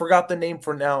forgot the name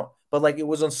for now, but like it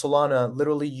was on Solana.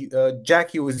 Literally,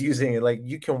 Jackie was using it. Like,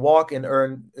 you can walk and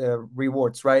earn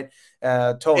rewards, right?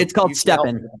 Tone, it's called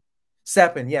STEPN.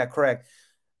 STEPN, yeah, correct.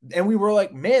 And we were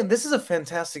like, man, this is a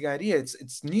fantastic idea.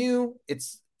 It's new.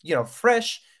 It's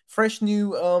fresh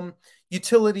new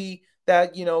utility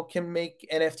that can make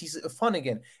NFTs fun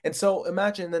again. And so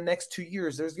imagine in the next 2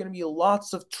 years, there's going to be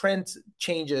lots of trend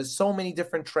changes, so many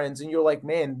different trends, and you're like,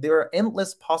 man, there are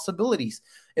endless possibilities.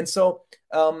 And so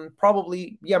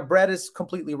probably, yeah, Brad is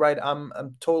completely right. I'm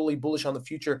totally bullish on the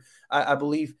future. I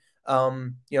believe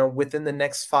within the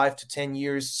next 5 to 10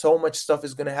 years, so much stuff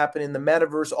is going to happen in the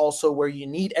metaverse also, where you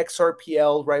need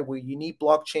XRPL, right? Where you need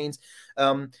blockchains.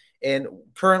 And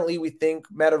currently we think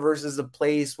metaverse is a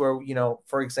place where,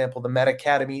 for example, the Meta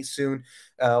Academy soon,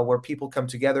 where people come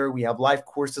together. We have live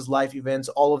courses, live events,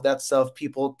 all of that stuff.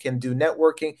 People can do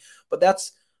networking, but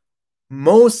that's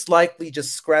most likely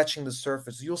just scratching the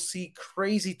surface. You'll see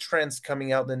crazy trends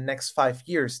coming out in the next 5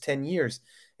 years, 10 years.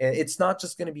 And it's not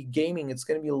just going to be gaming. It's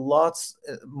going to be lots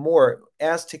more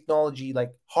as technology,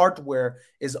 like hardware,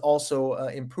 is also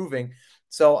improving.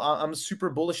 So I'm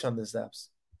super bullish on this, apps.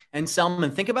 And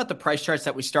Selman, think about the price charts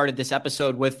that we started this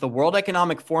episode with. The World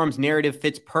Economic Forum's narrative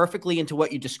fits perfectly into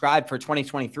what you described for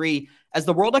 2023, as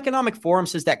the World Economic Forum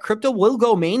says that crypto will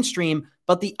go mainstream,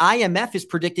 but the IMF is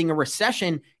predicting a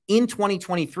recession in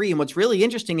 2023. And what's really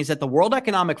interesting is that the World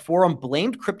Economic Forum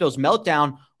blamed crypto's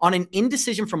meltdown on an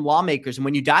indecision from lawmakers. And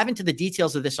when you dive into the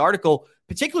details of this article,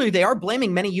 particularly, they are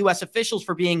blaming many U.S. officials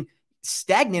for being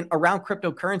stagnant around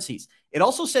cryptocurrencies. It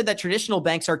also said that traditional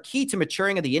banks are key to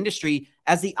maturing of the industry,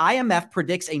 as the IMF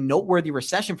predicts a noteworthy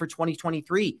recession for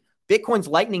 2023. Bitcoin's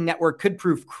Lightning Network could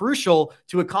prove crucial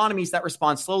to economies that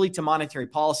respond slowly to monetary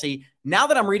policy. Now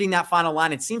that I'm reading that final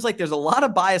line, it seems like there's a lot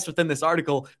of bias within this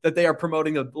article that they are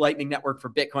promoting the Lightning Network for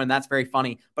Bitcoin. That's very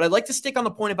funny. But I'd like to stick on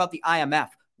the point about the IMF.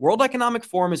 World Economic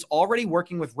Forum is already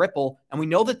working with Ripple, and we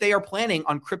know that they are planning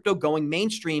on crypto going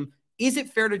mainstream. Is it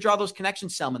fair to draw those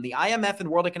connections, Selman? The IMF and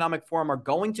World Economic Forum are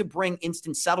going to bring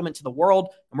instant settlement to the world,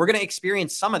 and we're going to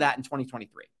experience some of that in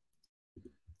 2023.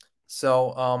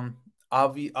 So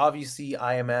obviously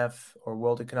IMF or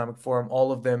World Economic Forum,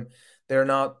 all of them, they're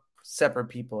not separate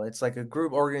people. It's like a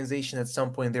group organization. At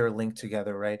some point they're linked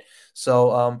together, right?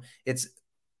 So it's,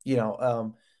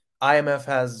 IMF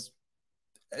has,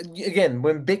 again,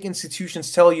 when big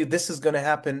institutions tell you this is going to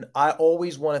happen, I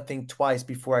always want to think twice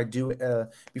before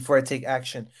I take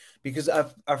action, because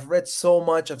I've read so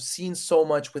much, I've seen so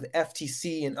much with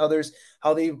FTC and others,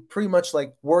 how they pretty much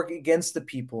like work against the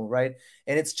people, right?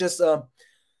 And it's just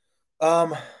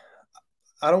I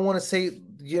don't want to say,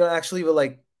 actually, but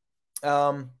like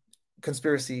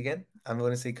conspiracy again. I'm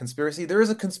going to say conspiracy. There is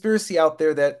a conspiracy out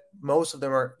there that most of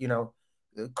them are,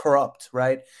 corrupt,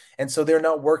 right? And so they're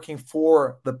not working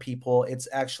for the people. It's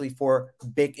actually for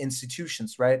big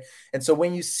institutions, right? And so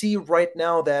when you see right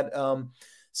now that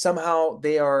somehow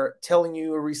they are telling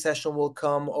you a recession will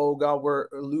come, oh God, we're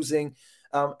losing.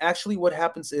 Actually, what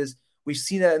happens is we've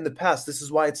seen that in the past. This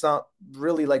is why it's not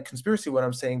really like conspiracy what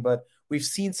I'm saying, but we've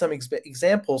seen some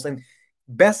examples, and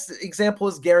best example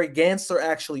is Gary Gensler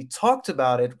actually talked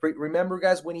about it. Remember,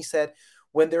 guys, when he said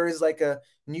when there is like a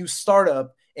new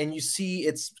startup and you see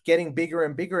it's getting bigger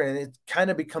and bigger and it kind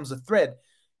of becomes a threat,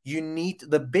 you need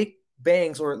the big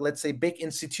banks, or let's say big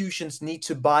institutions, need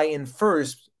to buy in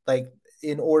first, like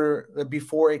in order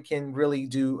before it can really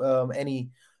do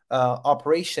any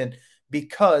operation,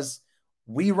 because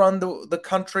we run the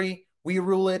country, we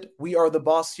rule it, we are the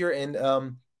boss here,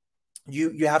 and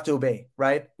you have to obey,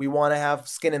 right? We want to have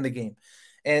skin in the game.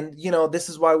 And, this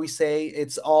is why we say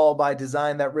it's all by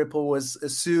design that Ripple was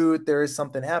sued. There is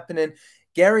something happening.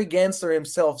 Gary Gensler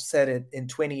himself said it in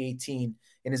 2018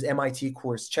 in his MIT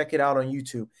course. Check it out on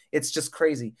YouTube. It's just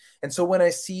crazy. And so when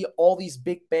I see all these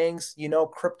big banks,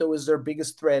 crypto is their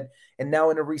biggest threat. And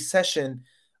now in a recession,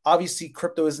 obviously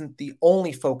crypto isn't the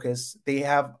only focus.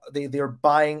 They're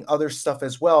buying other stuff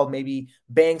as well. Maybe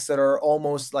banks that are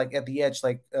almost like at the edge,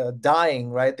 like dying,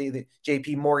 right? The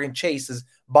JP Morgan Chase is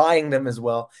buying them as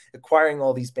well, acquiring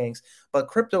all these banks, but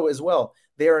crypto as well.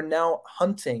 They are now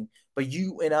hunting, but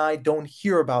you and I don't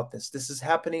hear about this. This is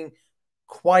happening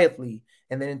quietly.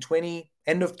 And then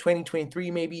end of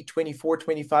 2023, maybe 24,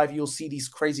 25, you'll see these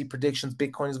crazy predictions.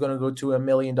 Bitcoin is going to go to $1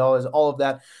 million, all of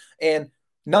that. And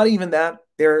not even that,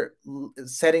 they're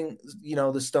setting,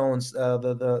 the stones,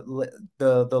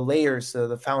 the layers,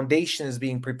 the foundation is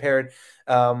being prepared.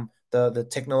 The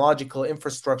technological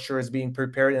infrastructure is being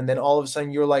prepared. And then all of a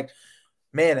sudden you're like,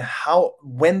 man,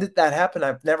 when did that happen?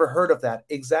 I've never heard of that.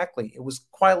 Exactly. It was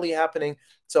quietly happening.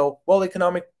 So World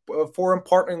Economic Forum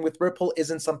partnering with Ripple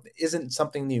isn't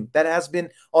something new. That has been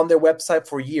on their website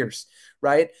for years,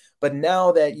 right? But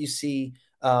now that you see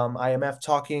IMF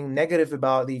talking negative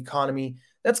about the economy,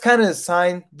 that's kind of a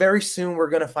sign very soon we're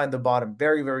going to find the bottom,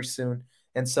 very, very soon.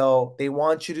 And so they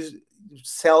want you to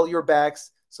sell your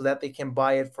bags so that they can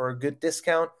buy it for a good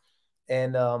discount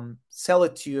and sell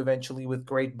it to you eventually with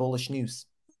great bullish news.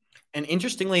 And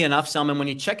interestingly enough, Selman, when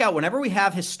you check out, whenever we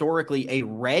have historically a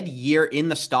red year in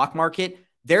the stock market,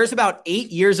 there's about 8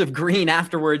 years of green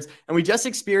afterwards. And we just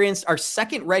experienced our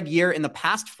second red year in the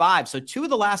past 5. So 2 of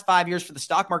the last 5 years for the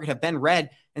stock market have been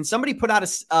red. And somebody put out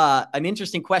an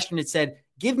interesting question. It said,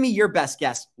 give me your best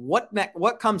guess. What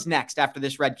comes next after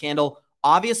this red candle?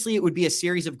 Obviously, it would be a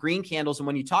series of green candles. And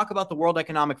when you talk about the World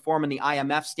Economic Forum and the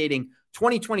IMF stating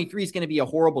 2023 is going to be a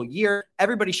horrible year,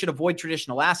 everybody should avoid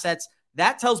traditional assets,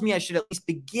 that tells me I should at least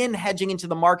begin hedging into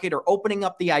the market or opening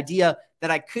up the idea that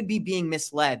I could be being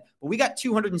misled. But we got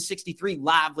 263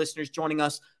 live listeners joining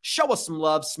us. Show us some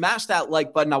love. Smash that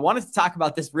like button. I wanted to talk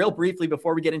about this real briefly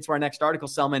before we get into our next article,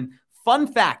 Selman. Fun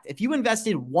fact, if you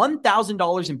invested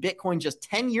 $1,000 in Bitcoin just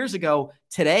 10 years ago,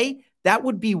 today, that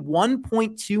would be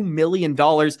 $1.2 million.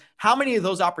 How many of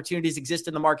those opportunities exist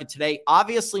in the market today?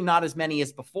 Obviously not as many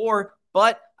as before,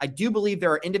 but I do believe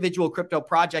there are individual crypto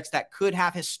projects that could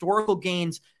have historical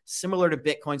gains similar to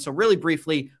Bitcoin. So really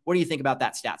briefly, what do you think about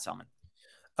that stat, Selman?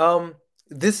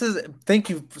 Thank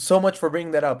you so much for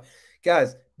bringing that up.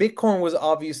 Guys, Bitcoin was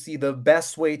obviously the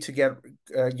best way to get,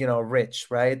 rich,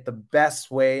 right? The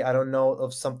best way. I don't know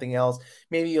of something else.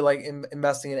 Maybe you like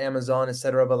investing in Amazon,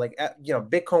 etc. But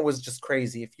Bitcoin was just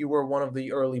crazy. If you were one of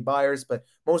the early buyers, but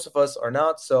most of us are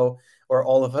not, or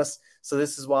all of us. So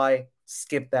this is why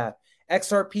skip that.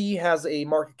 XRP has a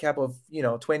market cap of,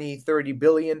 20, 30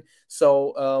 billion.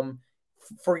 So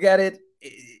forget it.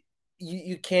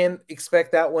 You can't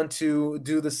expect that one to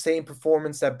do the same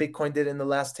performance that Bitcoin did in the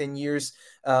last 10 years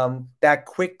that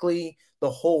quickly. The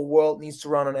whole world needs to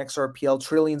run on XRPL.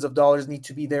 Trillions of dollars need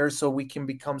to be there so we can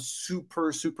become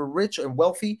super, super rich and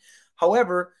wealthy.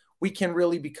 However, we can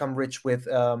really become rich with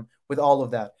all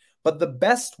of that. But the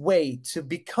best way to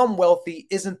become wealthy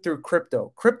isn't through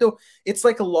crypto. Crypto, it's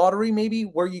like a lottery maybe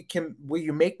where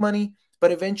you make money.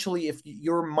 But eventually, if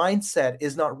your mindset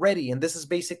is not ready, and this is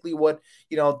basically what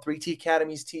 3T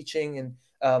Academy is teaching, and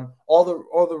all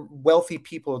the wealthy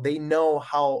people, they know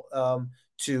how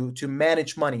to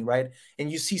manage money, right?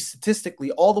 And you see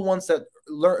statistically, all the ones that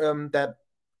learn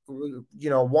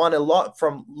won a lot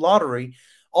from lottery,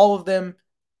 all of them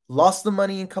lost the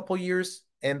money in a couple of years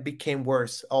and became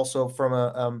worse. Also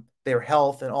from their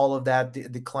health and all of that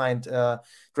declined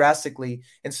drastically.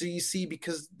 And so you see,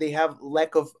 because they have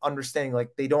lack of understanding, like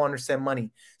they don't understand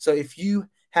money. So if you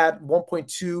had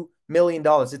 $1.2 million.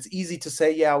 It's easy to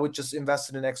say, yeah, I would just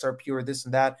invest in XRP or this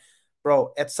and that.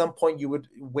 Bro, at some point you would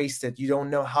waste it. You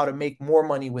don't know how to make more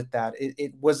money with that.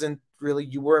 It wasn't really,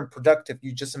 you weren't productive.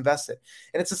 You just invested.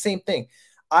 And it's the same thing.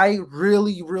 I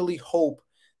really, really hope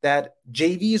that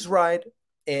JV is right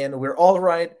and we're all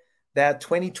right that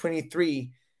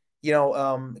 2023,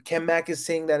 Ken Mack is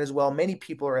saying that as well. Many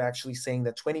people are actually saying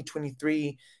that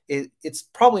 2023, it's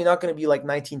probably not going to be like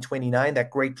 1929, that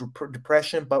Great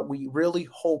Depression, but we really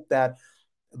hope that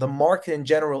the market in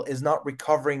general is not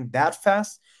recovering that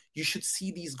fast. You should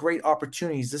see these great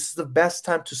opportunities. This is the best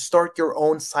time to start your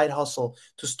own side hustle,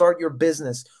 to start your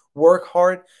business. Work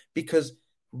hard, because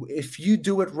if you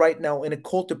do it right now in a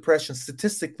cold depression,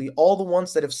 statistically, all the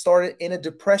ones that have started in a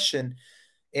depression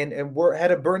and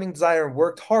had a burning desire and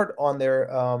worked hard on their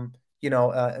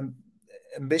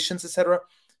ambitions, etc.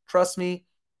 Trust me,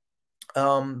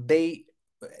 they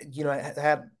had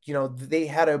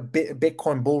a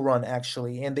Bitcoin bull run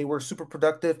actually, and they were super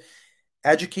productive.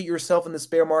 Educate yourself in this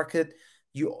bear market.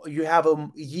 You have a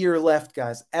year left,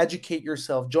 guys. Educate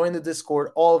yourself. Join the Discord,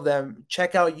 all of them.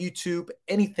 Check out YouTube,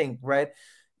 anything, right?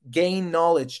 Gain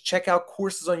knowledge. Check out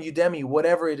courses on Udemy,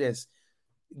 whatever it is.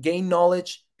 Gain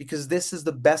knowledge, because this is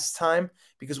the best time,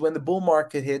 because when the bull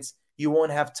market hits, you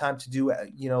won't have time to do,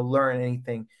 learn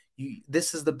anything.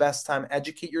 This is the best time.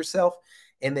 Educate yourself,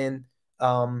 and then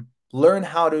learn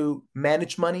how to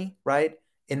manage money, right?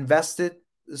 Invest it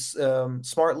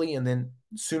smartly, and then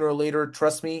sooner or later,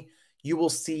 trust me, you will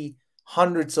see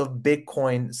hundreds of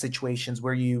Bitcoin situations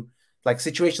where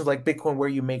situations like Bitcoin where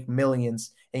you make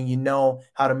millions and you know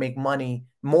how to make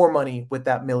more money with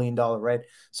that $1 million, right?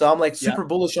 So I'm super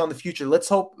bullish on the future. Let's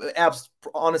hope,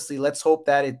 honestly, let's hope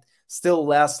that it still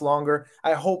lasts longer.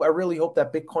 I really hope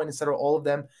that Bitcoin, instead of all of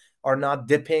them, are not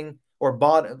dipping or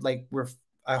bottom.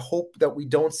 I hope that we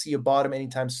don't see a bottom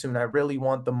anytime soon. I really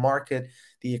want the market,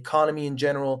 the economy in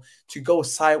general, to go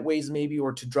sideways maybe,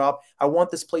 or to drop. I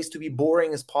want this place to be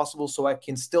boring as possible so I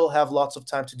can still have lots of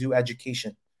time to do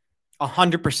education.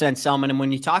 100%, Selman. And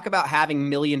when you talk about having $1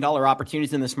 million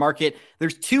opportunities in this market,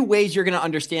 there's two ways you're going to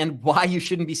understand why you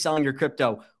shouldn't be selling your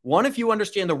crypto. One, if you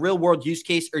understand the real world use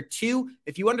case, or two,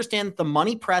 if you understand that the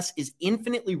money press is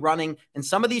infinitely running and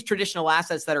some of these traditional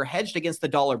assets that are hedged against the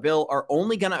dollar bill are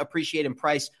only going to appreciate in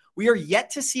price. We are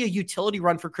yet to see a utility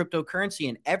run for cryptocurrency,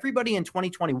 and everybody in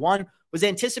 2021 was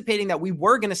anticipating that we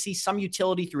were going to see some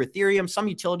utility through Ethereum, some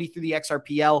utility through the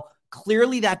XRPL.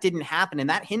 Clearly that didn't happen,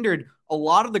 and that hindered a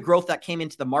lot of the growth that came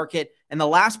into the market. And the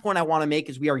last point I want to make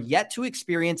is we are yet to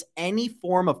experience any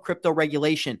form of crypto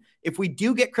regulation. If we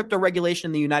do get crypto regulation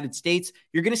in the United States,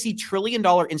 you're going to see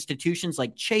trillion-dollar institutions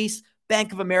like Chase,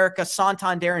 Bank of America,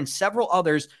 Santander, and several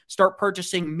others start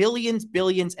purchasing millions,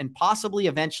 billions, and possibly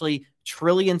eventually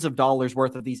trillions of dollars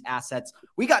worth of these assets.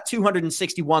 We got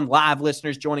 261 live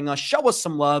listeners joining us. Show us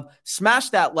some love.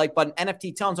 Smash that like button.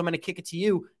 NFT Tones, I'm going to kick it to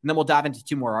you, and then we'll dive into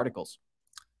two more articles.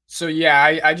 So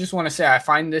yeah, I just want to say I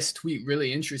find this tweet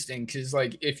really interesting because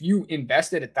if you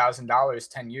invested $1,000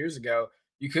 10 years ago,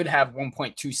 you could have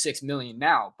 1.26 million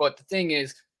now. But the thing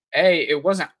is, A, it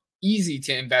wasn't easy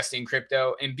to invest in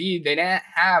crypto, and B, they didn't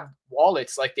have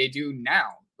wallets like they do now.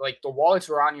 The wallets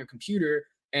were on your computer,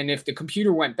 and if the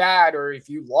computer went bad or if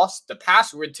you lost the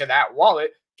password to that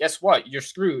wallet, guess what? You're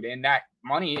screwed, and that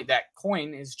money, that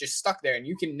coin, is just stuck there, and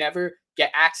you can never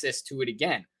get access to it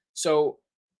again. So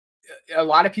a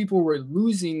lot of people were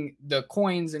losing the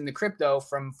coins and the crypto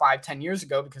from 5-10 years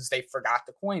ago because they forgot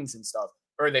the coins and stuff,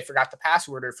 or they forgot the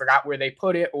password, or forgot where they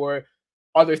put it, or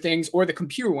other things, or the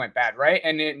computer went bad, right?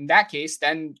 And in that case,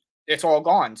 then it's all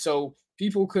gone. So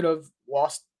people could have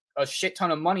lost a shit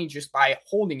ton of money just by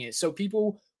holding it. So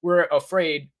people were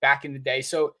afraid back in the day.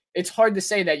 So it's hard to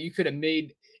say that you could have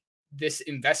made this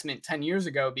investment 10 years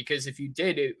ago, because if you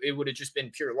did, it would have just been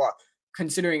pure luck,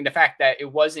 considering the fact that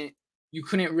you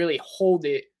couldn't really hold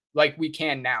it like we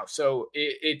can now. So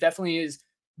it definitely is.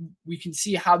 We can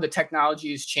see how the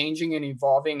technology is changing and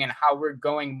evolving, and how we're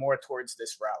going more towards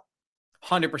this route.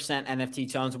 100%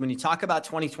 NFT Tones. When you talk about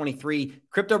 2023,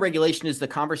 crypto regulation is the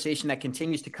conversation that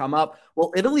continues to come up.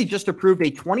 Well, Italy just approved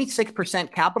a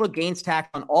 26% capital gains tax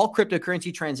on all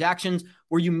cryptocurrency transactions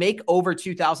where you make over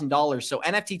 $2,000. So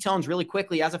NFT Tones, really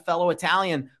quickly, as a fellow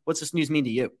Italian, what's this news mean to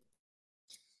you?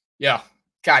 Yeah.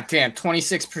 God damn,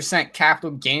 26%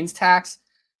 capital gains tax.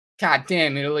 God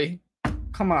damn, Italy.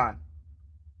 Come on.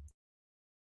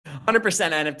 100%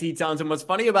 NFT Tones. And what's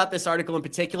funny about this article in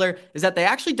particular is that they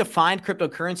actually defined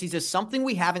cryptocurrencies as something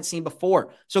we haven't seen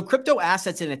before. So crypto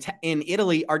assets in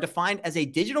Italy are defined as a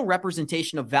digital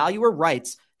representation of value or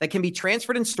rights that can be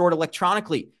transferred and stored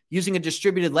electronically using a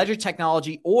distributed ledger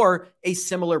technology or a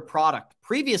similar product.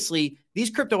 Previously, these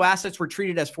crypto assets were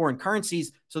treated as foreign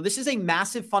currencies. So this is a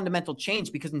massive fundamental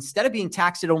change because instead of being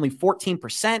taxed at only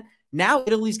 14%, now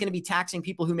Italy's going to be taxing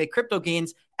people who make crypto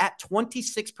gains at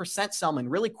 26%, Selman.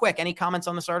 Really quick, any comments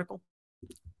on this article?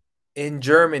 In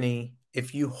Germany,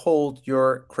 if you hold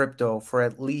your crypto for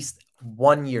at least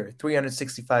 1 year,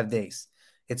 365 days,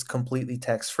 it's completely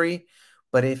tax-free.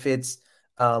 But if it's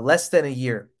less than a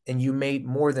year and you made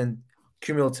more than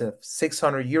cumulative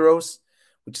 600 euros,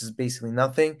 which is basically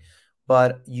nothing,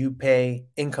 but you pay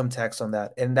income tax on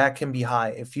that. And that can be high.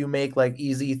 If you make like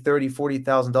easy $30,000,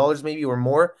 $40,000 maybe or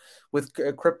more with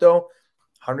crypto,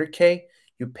 100K,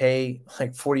 you pay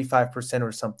like 45%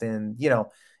 or something. You know,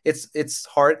 it's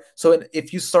hard. So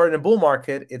if you start in a bull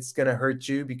market, it's going to hurt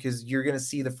you because you're going to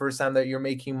see the first time that you're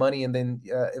making money and then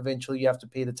eventually you have to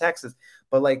pay the taxes.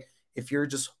 But like if you're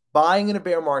just buying in a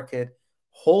bear market,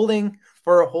 holding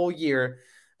for a whole year,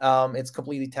 it's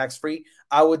completely tax-free.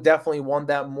 I would definitely want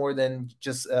that more than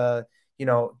just,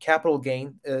 capital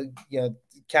gains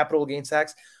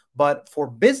tax. But for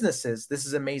businesses, this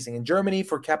is amazing. In Germany,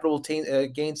 for capital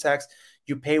gains tax,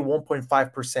 you pay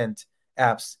 1.5%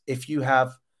 apps. If you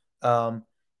have,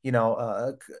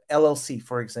 LLC,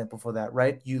 for example, for that,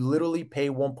 right? You literally pay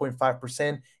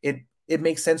 1.5%. It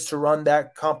makes sense to run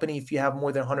that company if you have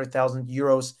more than 100,000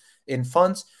 euros in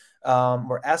funds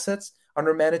or assets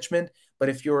under management. But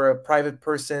if you're a private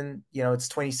person, it's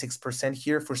 26%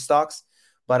 here for stocks.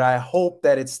 But I hope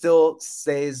that it still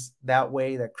stays that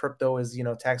way, that crypto is,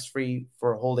 tax-free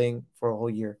for holding for a whole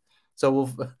year. So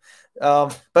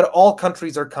but all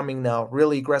countries are coming now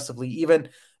really aggressively. Even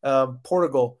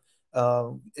Portugal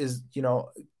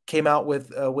came out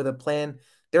with a plan.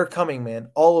 They're coming, man.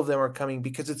 All of them are coming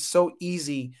because it's so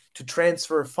easy to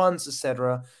transfer funds,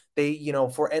 etc. They,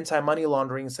 for anti-money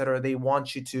laundering, etc. They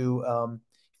want you to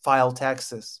file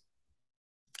taxes.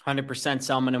 100%,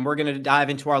 Selman. And we're going to dive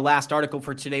into our last article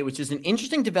for today, which is an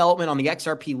interesting development on the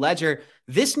XRP ledger.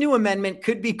 This new amendment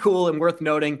could be cool and worth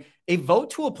noting. A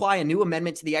vote to apply a new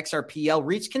amendment to the XRPL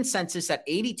reached consensus at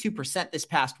 82% this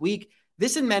past week.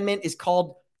 This amendment is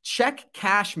called Check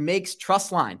Cash Makes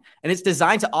Trust Line, and it's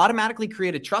designed to automatically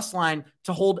create a trust line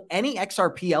to hold any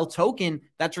XRPL token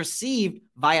that's received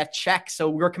via check. So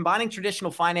we're combining traditional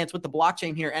finance with the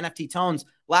blockchain here, NFT Tones.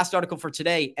 Last article for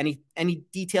today. Any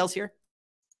details here?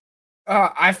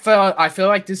 I feel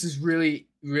like this is really,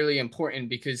 really important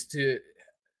because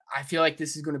I feel like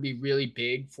this is going to be really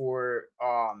big for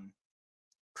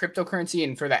cryptocurrency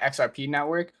and for the XRP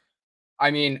network.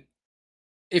 I mean,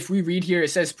 if we read here, it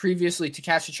says previously to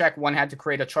cash a check, one had to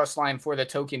create a trust line for the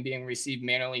token being received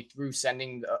manually through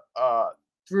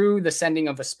the sending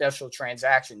of a special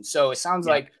transaction. So it sounds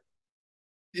like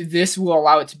this will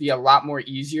allow it to be a lot more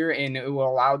easier, and it will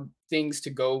allow things to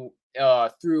go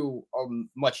through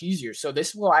much easier. So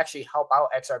this will actually help out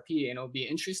XRP, and it'll be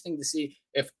interesting to see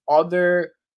if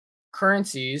other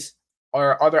currencies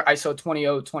or other ISO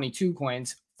 20022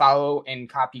 coins follow and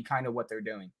copy kind of what they're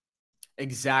doing.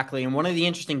 Exactly. And one of the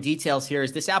interesting details here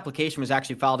is this application was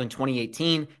actually filed in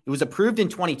 2018. It was approved in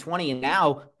 2020. And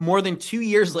now, more than 2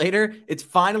 years later, it's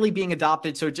finally being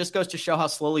adopted. So it just goes to show how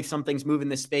slowly some things move in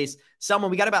this space. Selman,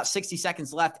 we got about 60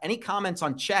 seconds left. Any comments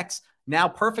on checks now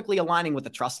perfectly aligning with the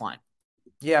trust line?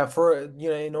 Yeah,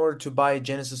 in order to buy a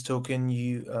Genesis token,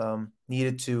 you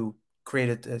needed to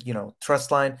create a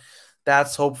trust line.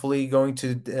 That's hopefully going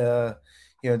to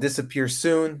disappear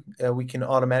soon. We can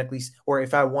automatically, or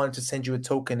if I wanted to send you a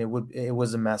token, it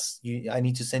was a mess. I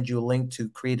need to send you a link to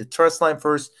create a trust line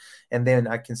first, and then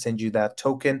I can send you that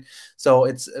token. So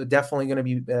it's definitely going to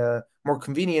be more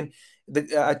convenient.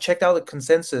 I checked out the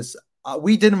consensus.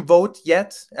 We didn't vote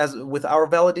yet as with our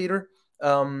validator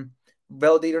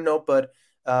note, but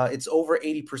it's over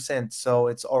 80%. So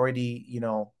it's already,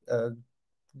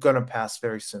 going to pass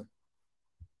very soon.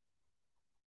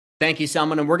 Thank you,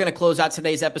 Selman. And we're going to close out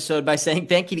today's episode by saying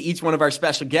thank you to each one of our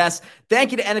special guests.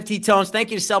 Thank you to NFT Tones.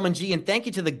 Thank you to Selman G. And thank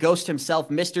you to the ghost himself,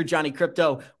 Mr. Johnny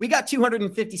Crypto. We got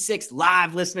 256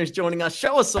 live listeners joining us.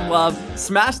 Show us some love.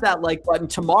 Smash that like button.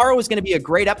 Tomorrow is going to be a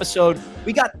great episode.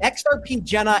 We got XRP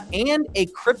Jenna and a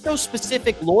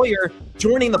crypto-specific lawyer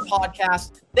joining the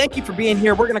podcast. Thank you for being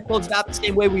here. We're going to close it out the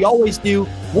same way we always do.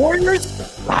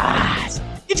 Warriors, rise.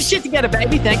 Get your shit together,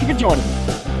 baby. Thank you for joining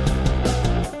me.